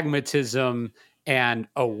pragmatism and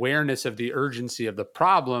awareness of the urgency of the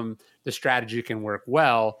problem, the strategy can work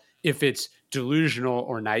well. If it's delusional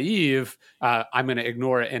or naive, I'm going to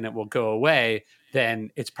ignore it and it will go away, then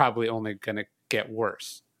it's probably only going to get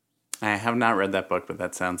worse. I have not read that book, but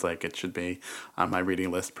that sounds like it should be on my reading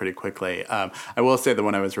list pretty quickly. I will say that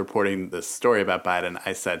when I was reporting this story about Biden,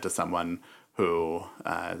 I said to someone who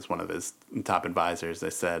is one of his top advisors, I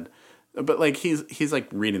said, but like he's like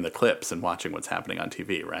reading the clips and watching what's happening on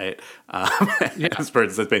TV, right? As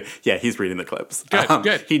person says, yeah, he's reading the clips.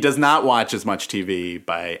 Good. He does not watch as much TV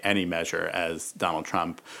by any measure as Donald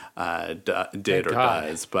Trump did or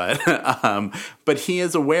does, but he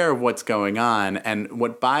is aware of what's going on. And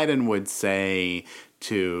what Biden would say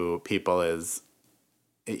to people is,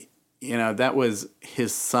 that was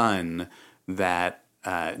his son that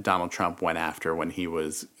Donald Trump went after when he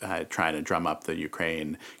was trying to drum up the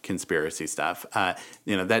Ukraine conspiracy stuff.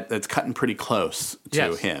 That's cutting pretty close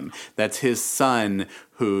to him. That's his son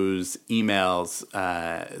whose emails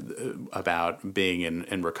about being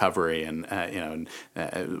in recovery and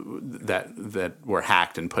that were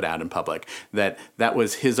hacked and put out in public. That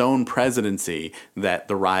was his own presidency that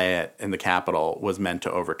the riot in the Capitol was meant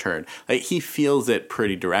to overturn. Like, he feels it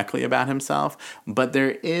pretty directly about himself, but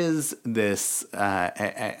there is this,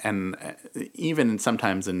 and even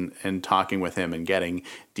sometimes in talking with him and getting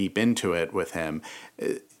deep into it with him,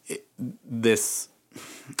 this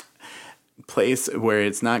place where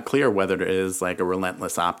it's not clear whether it is like a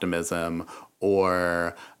relentless optimism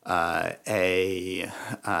or a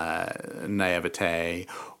naivete,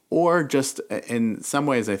 or just in some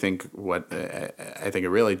ways, I think what I think it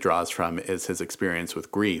really draws from is his experience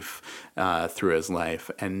with grief through his life,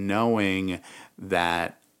 and knowing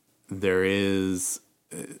that there is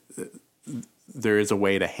a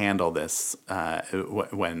way to handle this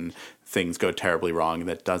when things go terribly wrong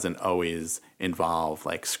that doesn't always involve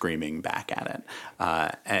like screaming back at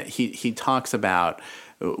it. He talks about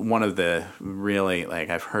one of the really, like,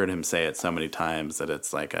 I've heard him say it so many times that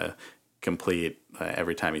it's like a complete,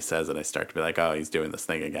 every time he says it, I start to be like, oh, he's doing this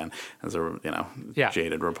thing again as a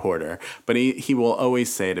jaded reporter. But he will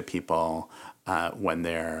always say to people, when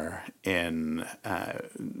they're in,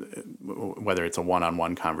 whether it's a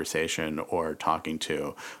one-on-one conversation or talking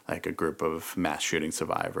to like a group of mass shooting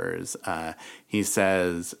survivors, he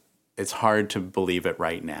says, it's hard to believe it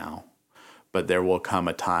right now, but there will come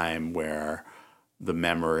a time where the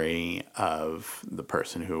memory of the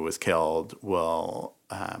person who was killed will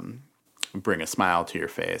bring a smile to your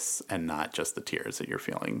face and not just the tears that you're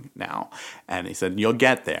feeling now. And he said, you'll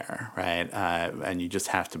get there, right? And you just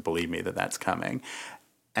have to believe me that that's coming.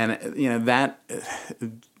 And, that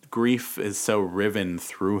grief is so riven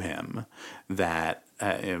through him that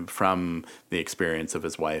from the experience of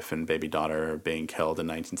his wife and baby daughter being killed in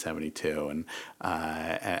 1972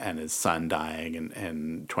 and his son dying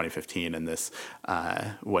in 2015, and this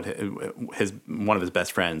one of his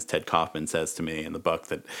best friends, Ted Kaufman, says to me in the book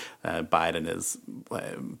that Biden is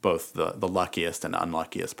both the luckiest and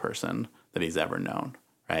unluckiest person that he's ever known.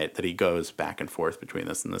 right? That he goes back and forth between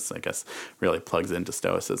this, and this, I guess, really plugs into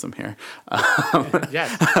Stoicism here.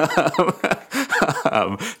 Yes.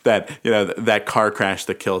 That, that car crash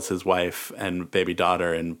that kills his wife and baby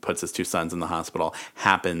daughter and puts his two sons in the hospital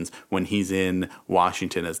happens when he's in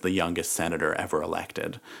Washington as the youngest senator ever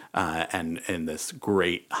elected, and in this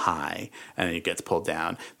great high, and he gets pulled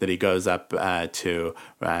down. That he goes up to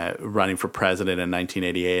running for president in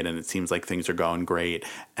 1988, and it seems like things are going great,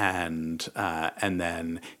 and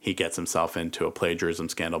then he gets himself into a plagiarism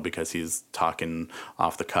scandal because he's talking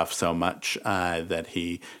off the cuff so much that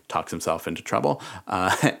he talks himself into trouble,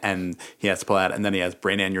 and he has to pull out, and then he has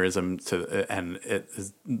brain aneurysm, and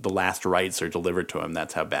the last rites are delivered to him.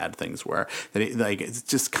 That's how bad things were. It's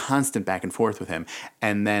just constant back and forth with him.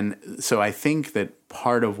 And then, so I think that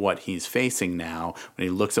part of what he's facing now, when he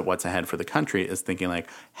looks at what's ahead for the country, is thinking like,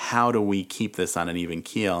 how do we keep this on an even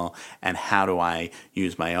keel, and how do I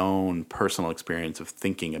use my own personal experience of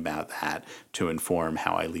thinking about that to inform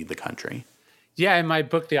how I lead the country? Yeah, in my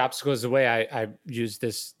book, The Obstacle is the Way, I use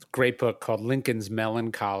this great book called Lincoln's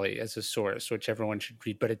Melancholy as a source, which everyone should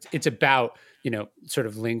read. But it's about, sort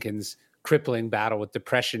of Lincoln's crippling battle with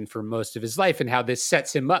depression for most of his life, and how this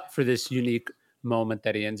sets him up for this unique moment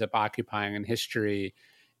that he ends up occupying in history.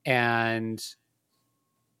 And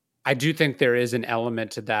I do think there is an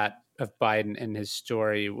element to that of Biden and his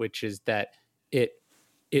story, which is that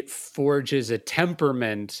it forges a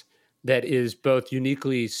temperament that is both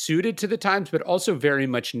uniquely suited to the times, but also very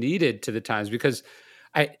much needed to the times. Because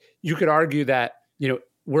you could argue that,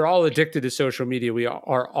 we're all addicted to social media. We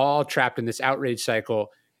are all trapped in this outrage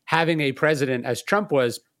cycle. Having a president, as Trump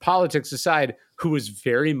was, politics aside, who was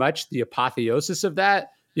very much the apotheosis of that,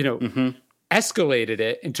 escalated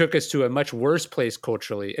it and took us to a much worse place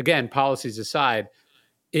culturally. Again, policies aside,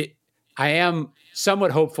 I am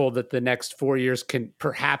somewhat hopeful that the next 4 years can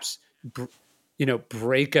perhaps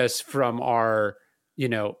break us from our,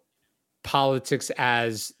 politics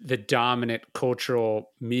as the dominant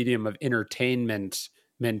cultural medium of entertainment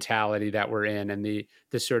mentality that we're in, and the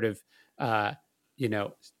sort of,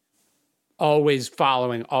 always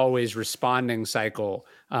following, always responding cycle.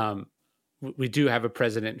 We do have a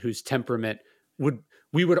president whose temperament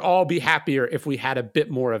we would all be happier if we had a bit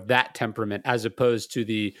more of that temperament, as opposed to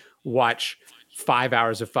the watch 5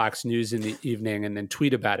 hours of Fox News in the evening and then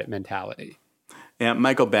tweet about it mentality. Yeah,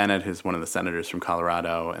 Michael Bennet, who's one of the senators from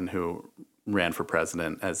Colorado and who ran for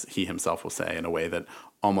president, as he himself will say, in a way that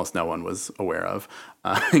almost no one was aware of,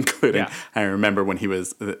 including, I remember when he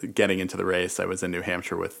was getting into the race, I was in New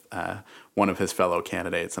Hampshire with one of his fellow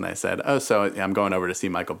candidates, and I said, so I'm going over to see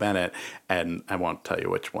Michael Bennet, and I won't tell you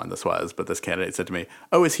which one this was, but this candidate said to me,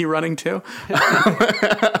 is he running too?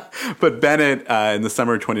 But Bennet, in the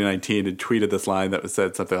summer of 2019, had tweeted this line that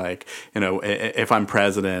said something like, if I'm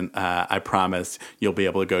president, I promise you'll be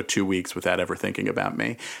able to go 2 weeks without ever thinking about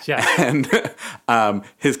me. Yeah. And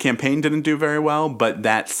his campaign didn't do very well, but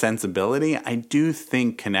that sensibility, I do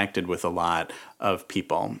think, connected with a lot of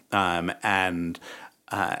people. And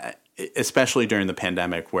especially during the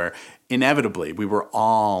pandemic, where inevitably we were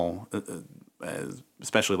all,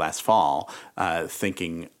 especially last fall,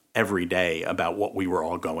 thinking every day about what we were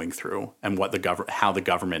all going through and what how the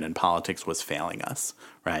government and politics was failing us,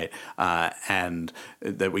 right? And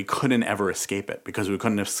that we couldn't ever escape it because we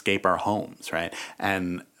couldn't escape our homes, right?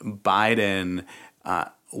 And Biden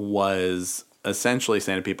was essentially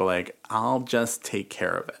saying to people like, I'll just take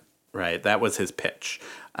care of it, right? That was his pitch.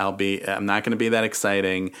 I'm not going to be that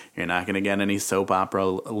exciting. You're not going to get any soap opera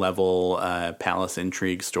level palace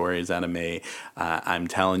intrigue stories out of me. I'm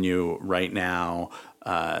telling you right now,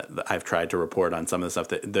 I've tried to report on some of the stuff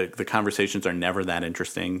that the conversations are never that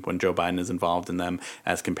interesting when Joe Biden is involved in them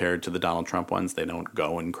as compared to the Donald Trump ones. They don't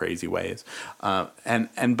go in crazy ways.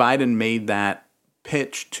 And Biden made that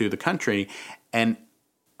pitch to the country. And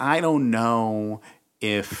I don't know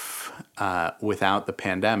if without the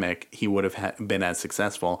pandemic, he would have been as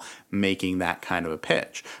successful making that kind of a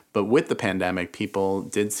pitch. But with the pandemic, people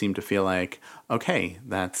did seem to feel like, okay,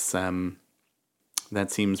 that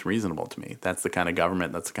seems reasonable to me. That's the kind of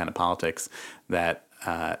government, that's the kind of politics that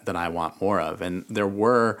I want more of. And there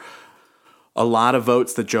were a lot of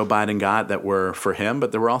votes that Joe Biden got that were for him,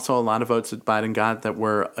 but there were also a lot of votes that Biden got that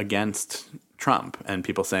were against Trump, and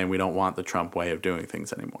people saying we don't want the Trump way of doing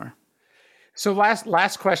things anymore. So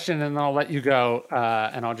last question, and then I'll let you go,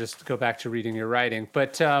 and I'll just go back to reading your writing.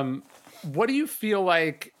 But what do you feel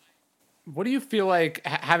like?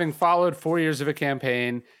 Having followed 4 years of a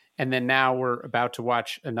campaign, and then now we're about to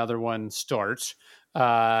watch another one start?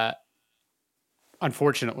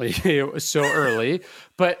 Unfortunately, it was so early.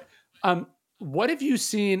 But what have you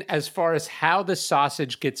seen as far as how the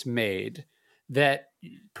sausage gets made that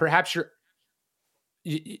perhaps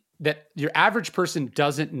that your average person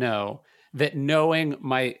doesn't know, that knowing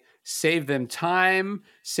might save them time,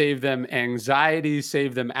 save them anxiety,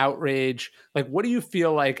 save them outrage. Like, what do you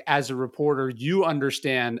feel like as a reporter you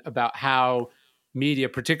understand about how media,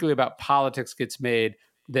 particularly about politics, gets made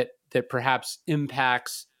that perhaps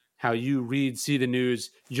impacts how you read, see the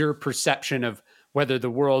news, your perception of whether the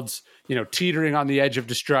world's, teetering on the edge of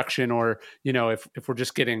destruction, or, if we're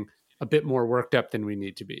just getting a bit more worked up than we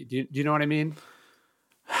need to be. Do you know what I mean?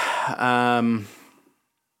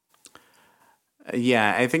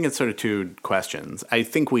 Yeah, I think it's sort of two questions. I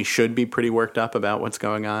think we should be pretty worked up about what's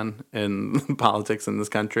going on in politics in this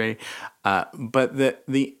country, but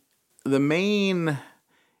the main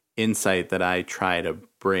insight that I try to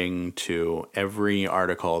bring to every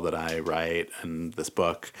article that I write and this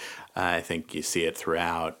book, I think you see it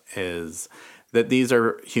throughout, is that these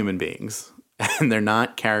are human beings. And they're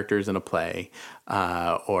not characters in a play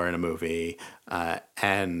or in a movie.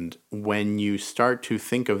 And when you start to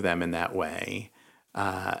think of them in that way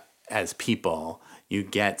as people, you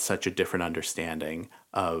get such a different understanding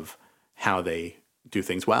of how they do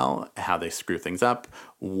things well, how they screw things up,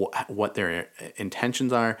 what their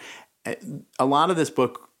intentions are. A lot of this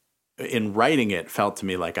book, in writing it, felt to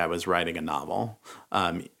me like I was writing a novel.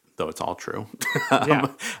 Though it's all true.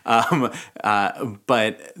 But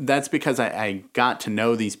that's because I got to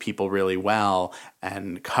know these people really well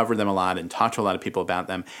and cover them a lot and talk to a lot of people about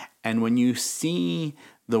them. And when you see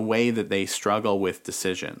the way that they struggle with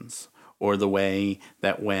decisions, or the way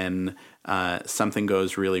that when something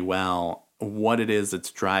goes really well, what it is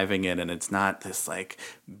that's driving it, and it's not this like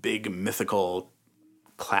big mythical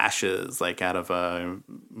clashes like out of a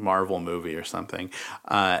Marvel movie or something,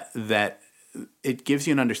 that it gives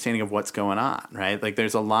you an understanding of what's going on, right? Like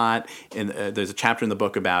there's a chapter in the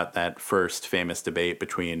book about that first famous debate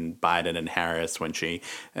between Biden and Harris when she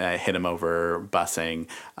hit him over busing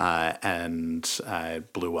and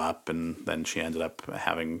blew up, and then she ended up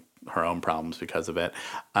having her own problems because of it.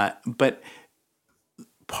 But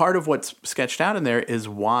part of what's sketched out in there is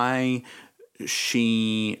why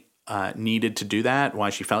she needed to do that, why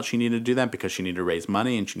she felt she needed to do that, because she needed to raise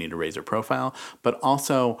money and she needed to raise her profile, but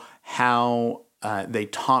also how they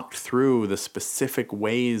talked through the specific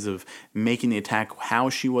ways of making the attack, how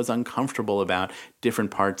she was uncomfortable about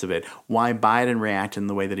different parts of it, why Biden reacted in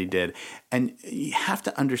the way that he did. And you have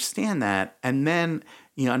to understand that, and then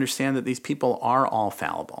you understand that these people are all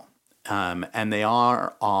fallible, and they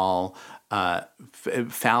are all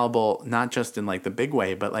fallible, not just in like the big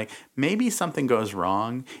way, but like maybe something goes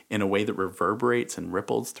wrong in a way that reverberates and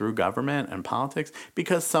ripples through government and politics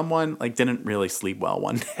because someone like didn't really sleep well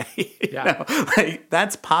one day. Yeah. Like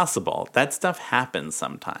that's possible. That stuff happens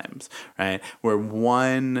sometimes, right? Where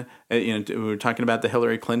one, we were talking about the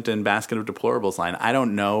Hillary Clinton basket of deplorables line. I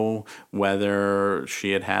don't know whether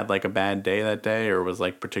she had like a bad day that day or was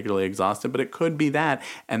like particularly exhausted, but it could be that,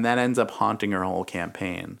 and that ends up haunting her whole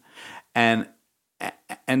campaign. And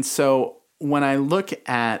so when I look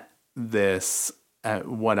at this,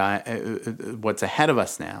 what's ahead of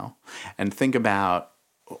us now, and think about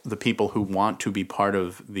the people who want to be part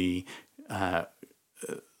of the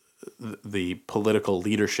political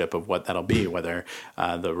leadership of what that'll be, whether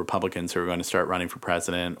the Republicans who are going to start running for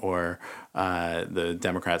president or the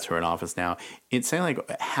Democrats who are in office now, it's saying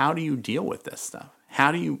like, how do you deal with this stuff?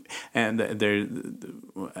 How do you, and there,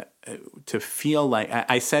 to feel like,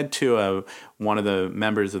 I said to one of the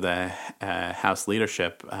members of the House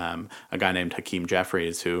leadership, a guy named Hakeem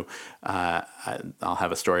Jeffries, who I'll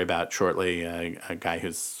have a story about shortly, a guy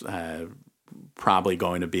who's probably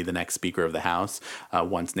going to be the next Speaker of the House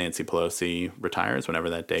once Nancy Pelosi retires, whenever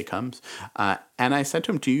that day comes. And I said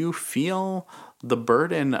to him, do you feel the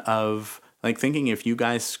burden of like thinking if you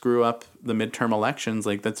guys screw up the midterm elections,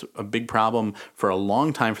 like that's a big problem for a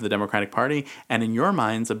long time for the Democratic Party, and in your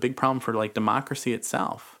minds, a big problem for like democracy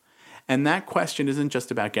itself? And that question isn't just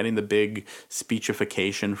about getting the big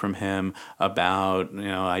speechification from him about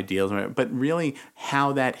ideals, but really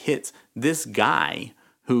how that hits this guy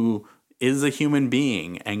who is a human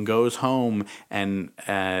being and goes home and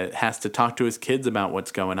has to talk to his kids about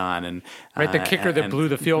what's going on, and right, the kicker that blew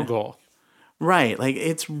the field goal. Right, like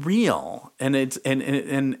it's real, and it's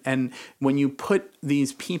and when you put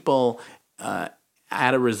these people at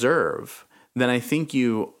a reserve, then I think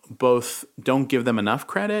you both don't give them enough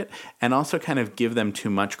credit and also kind of give them too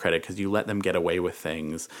much credit because you let them get away with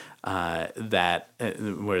things that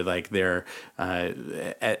where like they're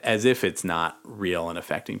as if it's not real and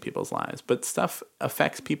affecting people's lives. But stuff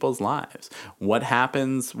affects people's lives. What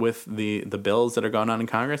happens with the bills that are going on in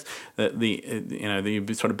Congress? You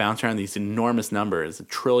sort of bounce around these enormous numbers,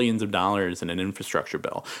 trillions of dollars in an infrastructure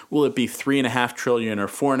bill. Will it be $3.5 trillion or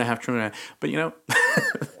 $4.5 trillion? But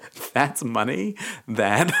that's money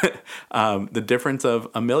that the difference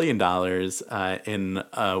of $1 million in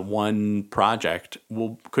one project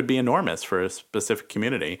could be enormous for a specific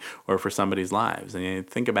community or for somebody's lives. And you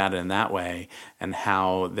think about it in that way and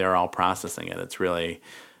how they're all processing it. It's really,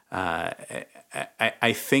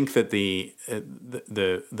 I think that the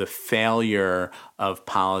failure of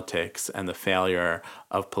politics and the failure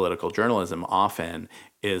of political journalism often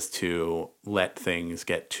is to let things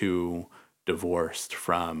get too divorced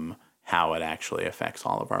from how it actually affects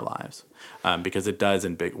all of our lives, because it does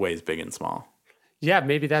in big ways, big and small. Yeah,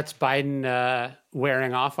 maybe that's Biden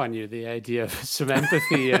wearing off on you, the idea of some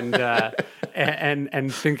empathy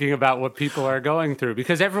and thinking about what people are going through,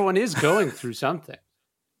 because everyone is going through something.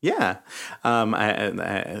 Yeah.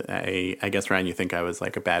 I guess, Ryan, you think I was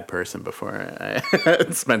like a bad person before I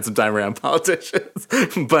spent some time around politicians,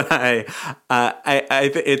 but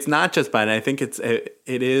it's not just Biden. I think it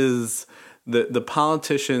is the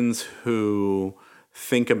politicians who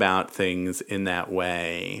think about things in that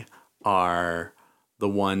way are the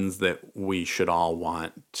ones that we should all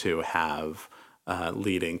want to have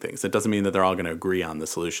leading things. It doesn't mean that they're all going to agree on the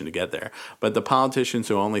solution to get there, but the politicians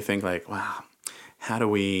who only think like, wow, how do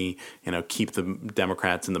we, keep the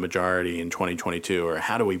Democrats in the majority in 2022, or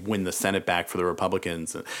how do we win the Senate back for the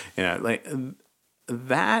Republicans?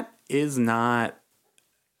 That is not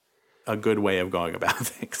a good way of going about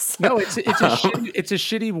things. No, it's a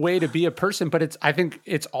shitty way to be a person, but I think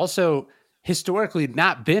it's also historically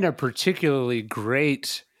not been a particularly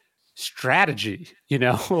great strategy,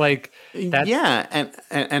 like that's... Yeah.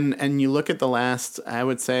 And you look at the last, I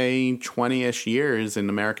would say 20-ish years in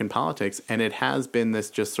American politics, and it has been this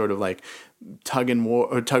just sort of like tug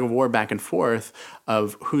of war back and forth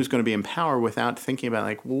of who's going to be in power without thinking about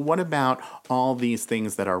like, well, what about all these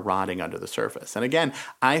things that are rotting under the surface? And again,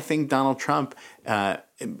 I think Donald Trump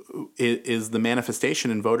is the manifestation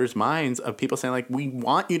in voters' minds of people saying like, we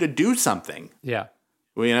want you to do something. Yeah.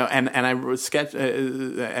 Well, and I sketch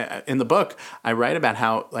in the book, I write about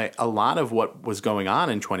how like a lot of what was going on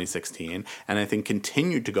in 2016, and I think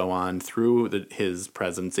continued to go on through his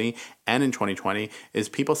presidency and in 2020, is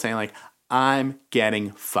people saying like, I'm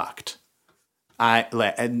getting fucked.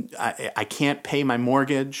 I can't pay my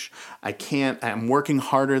mortgage. I'm working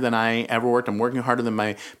harder than I ever worked. I'm working harder than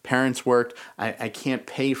my parents worked. I can't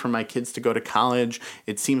pay for my kids to go to college.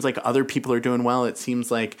 It seems like other people are doing well. It seems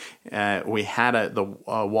like we had the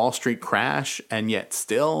Wall Street crash, and yet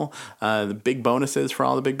still the big bonuses for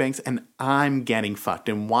all the big banks, and I'm getting fucked.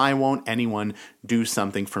 And why won't anyone do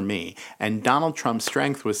something for me? And Donald Trump's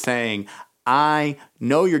strength was saying, I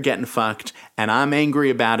know you're getting fucked, and I'm angry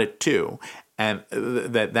about it too. And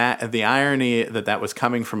that the irony that was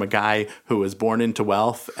coming from a guy who was born into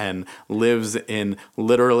wealth and lives in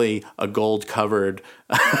literally a gold-covered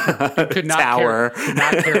tower. Could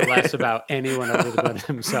not care less about anyone other than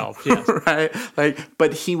himself. Yes. Right.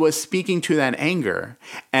 But he was speaking to that anger.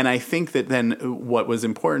 And I think that then what was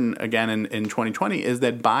important again in 2020 is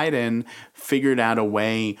that Biden figured out a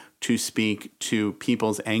way to speak to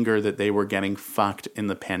people's anger that they were getting fucked in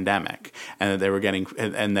the pandemic, and that they were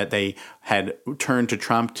and that they had turned to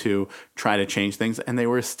Trump to try to change things, and they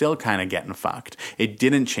were still kind of getting fucked. It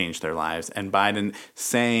didn't change their lives. And Biden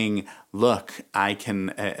saying, look, I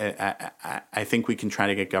think we can try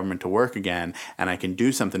to get government to work again, and I can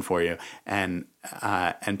do something for you. And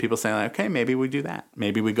people saying, like, okay, maybe we do that.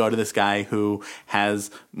 Maybe we go to this guy who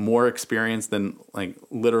has more experience than like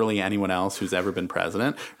literally anyone else who's ever been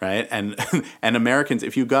president, right? And Americans,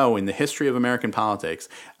 if you go in the history of American politics,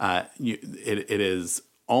 it is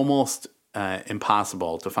almost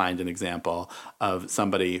impossible to find an example of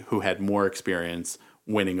somebody who had more experience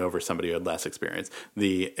winning over somebody who had less experience.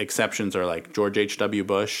 The exceptions are like George H.W.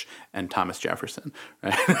 Bush and Thomas Jefferson,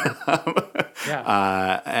 right?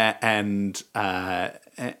 Yeah.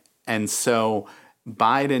 And so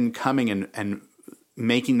Biden coming and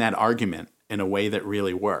making that argument in a way that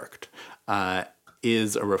really worked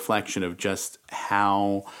is a reflection of just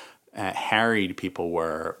how harried people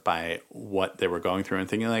were by what they were going through, and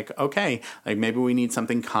thinking like, okay, like maybe we need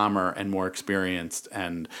something calmer and more experienced,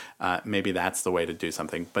 and maybe that's the way to do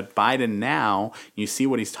something. But Biden now, you see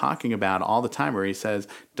what he's talking about all the time, where he says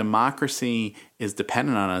democracy is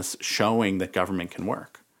dependent on us showing that government can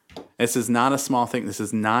work. This is not a small thing. This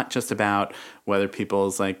is not just about whether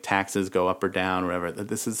people's like taxes go up or down or whatever.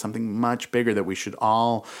 This is something much bigger that we should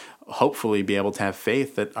all hopefully be able to have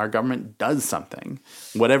faith that our government does something,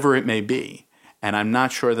 whatever it may be. And I'm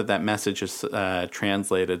not sure that that message is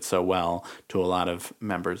translated so well to a lot of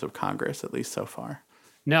members of Congress, at least so far.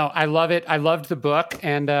 No, I love it. I loved the book,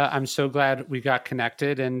 and I'm so glad we got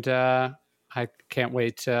connected. And I can't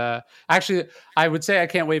wait. Actually, I would say I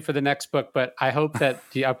can't wait for the next book, but I hope that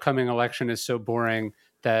the upcoming election is so boring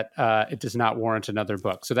that it does not warrant another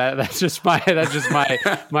book. So that's just my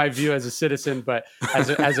my view as a citizen. But as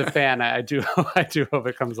a fan, I do hope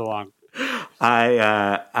it comes along.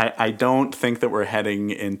 I don't think that we're heading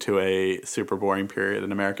into a super boring period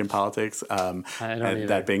in American politics.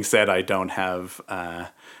 That being said, I don't have.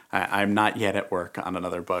 I'm not yet at work on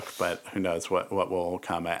another book, but who knows what will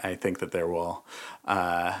come. I think that there will.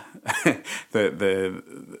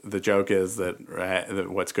 The joke is that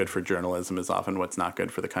what's good for journalism is often what's not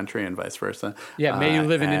good for the country, and vice versa. Yeah, may you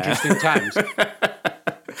live in interesting times.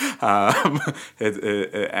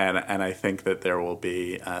 And I think that there will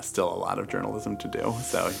be still a lot of journalism to do.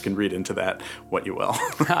 So you can read into that what you will.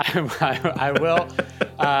 I will.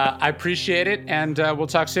 I appreciate it, and we'll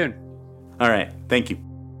talk soon. All right. Thank you.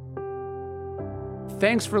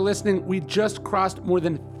 Thanks for listening. We just crossed more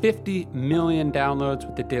than 50 million downloads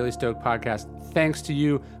with the Daily Stoic podcast. Thanks to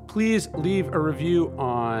you. Please leave a review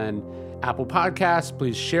on Apple Podcasts.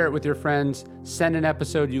 Please share it with your friends. Send an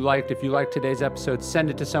episode you liked. If you liked today's episode, send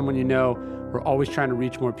it to someone you know. We're always trying to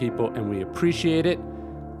reach more people, and we appreciate it.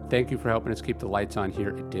 Thank you for helping us keep the lights on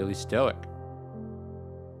here at Daily Stoic.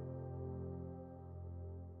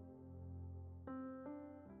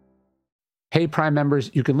 Hey, Prime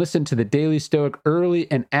members, you can listen to the Daily Stoic early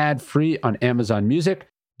and ad-free on Amazon Music.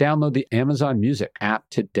 Download the Amazon Music app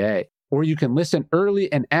today. Or you can listen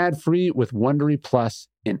early and ad-free with Wondery Plus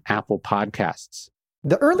in Apple Podcasts.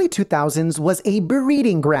 The early 2000s was a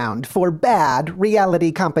breeding ground for bad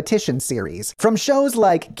reality competition series. From shows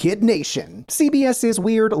like Kid Nation, CBS's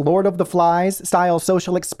weird Lord of the Flies style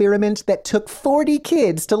social experiment that took 40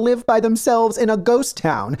 kids to live by themselves in a ghost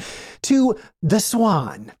town, to The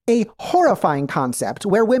Swan, a horrifying concept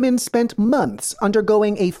where women spent months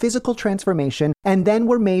undergoing a physical transformation and then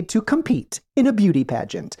were made to compete in a beauty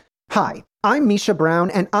pageant. Hi, I'm Misha Brown,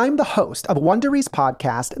 and I'm the host of Wondery's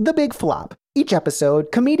podcast, The Big Flop. Each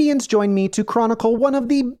episode, comedians join me to chronicle one of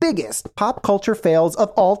the biggest pop culture fails of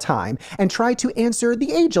all time and try to answer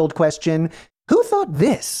the age-old question, who thought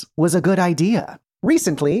this was a good idea?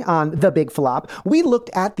 Recently, on The Big Flop, we looked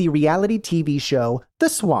at the reality TV show The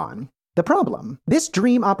Swan. The problem, this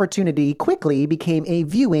dream opportunity quickly became a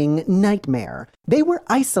viewing nightmare. They were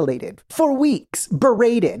isolated for weeks,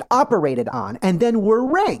 berated, operated on, and then were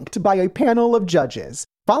ranked by a panel of judges.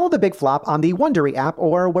 Follow The Big Flop on the Wondery app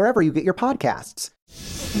or wherever you get your podcasts.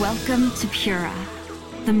 Welcome to Pura,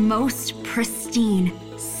 the most pristine,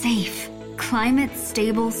 safe,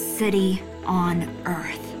 climate-stable city on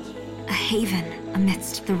Earth. A haven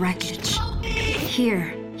amidst the wreckage.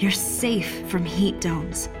 Here, you're safe from heat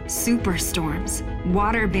domes, superstorms,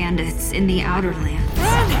 water bandits in the outer lands.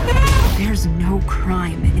 There's no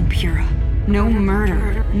crime in Pura. No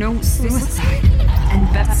murder, no suicide. And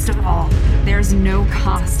best of all, there's no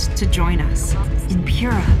cost to join us. In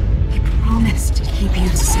Pura, we promise to keep you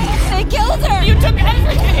safe. They killed her! You took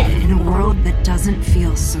everything! In a world that doesn't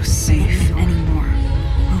feel so safe anymore,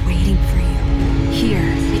 we're waiting for you. Here,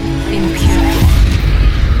 in Pura.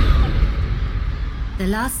 The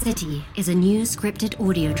Last City is a new scripted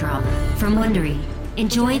audio drama from Wondery.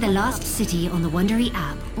 Enjoy The Last City on the Wondery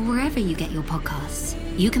app or wherever you get your podcasts.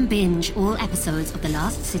 You can binge all episodes of The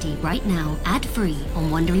Last City right now, ad-free on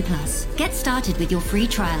Wondery Plus. Get started with your free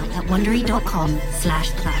trial at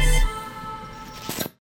Wondery.com/plus.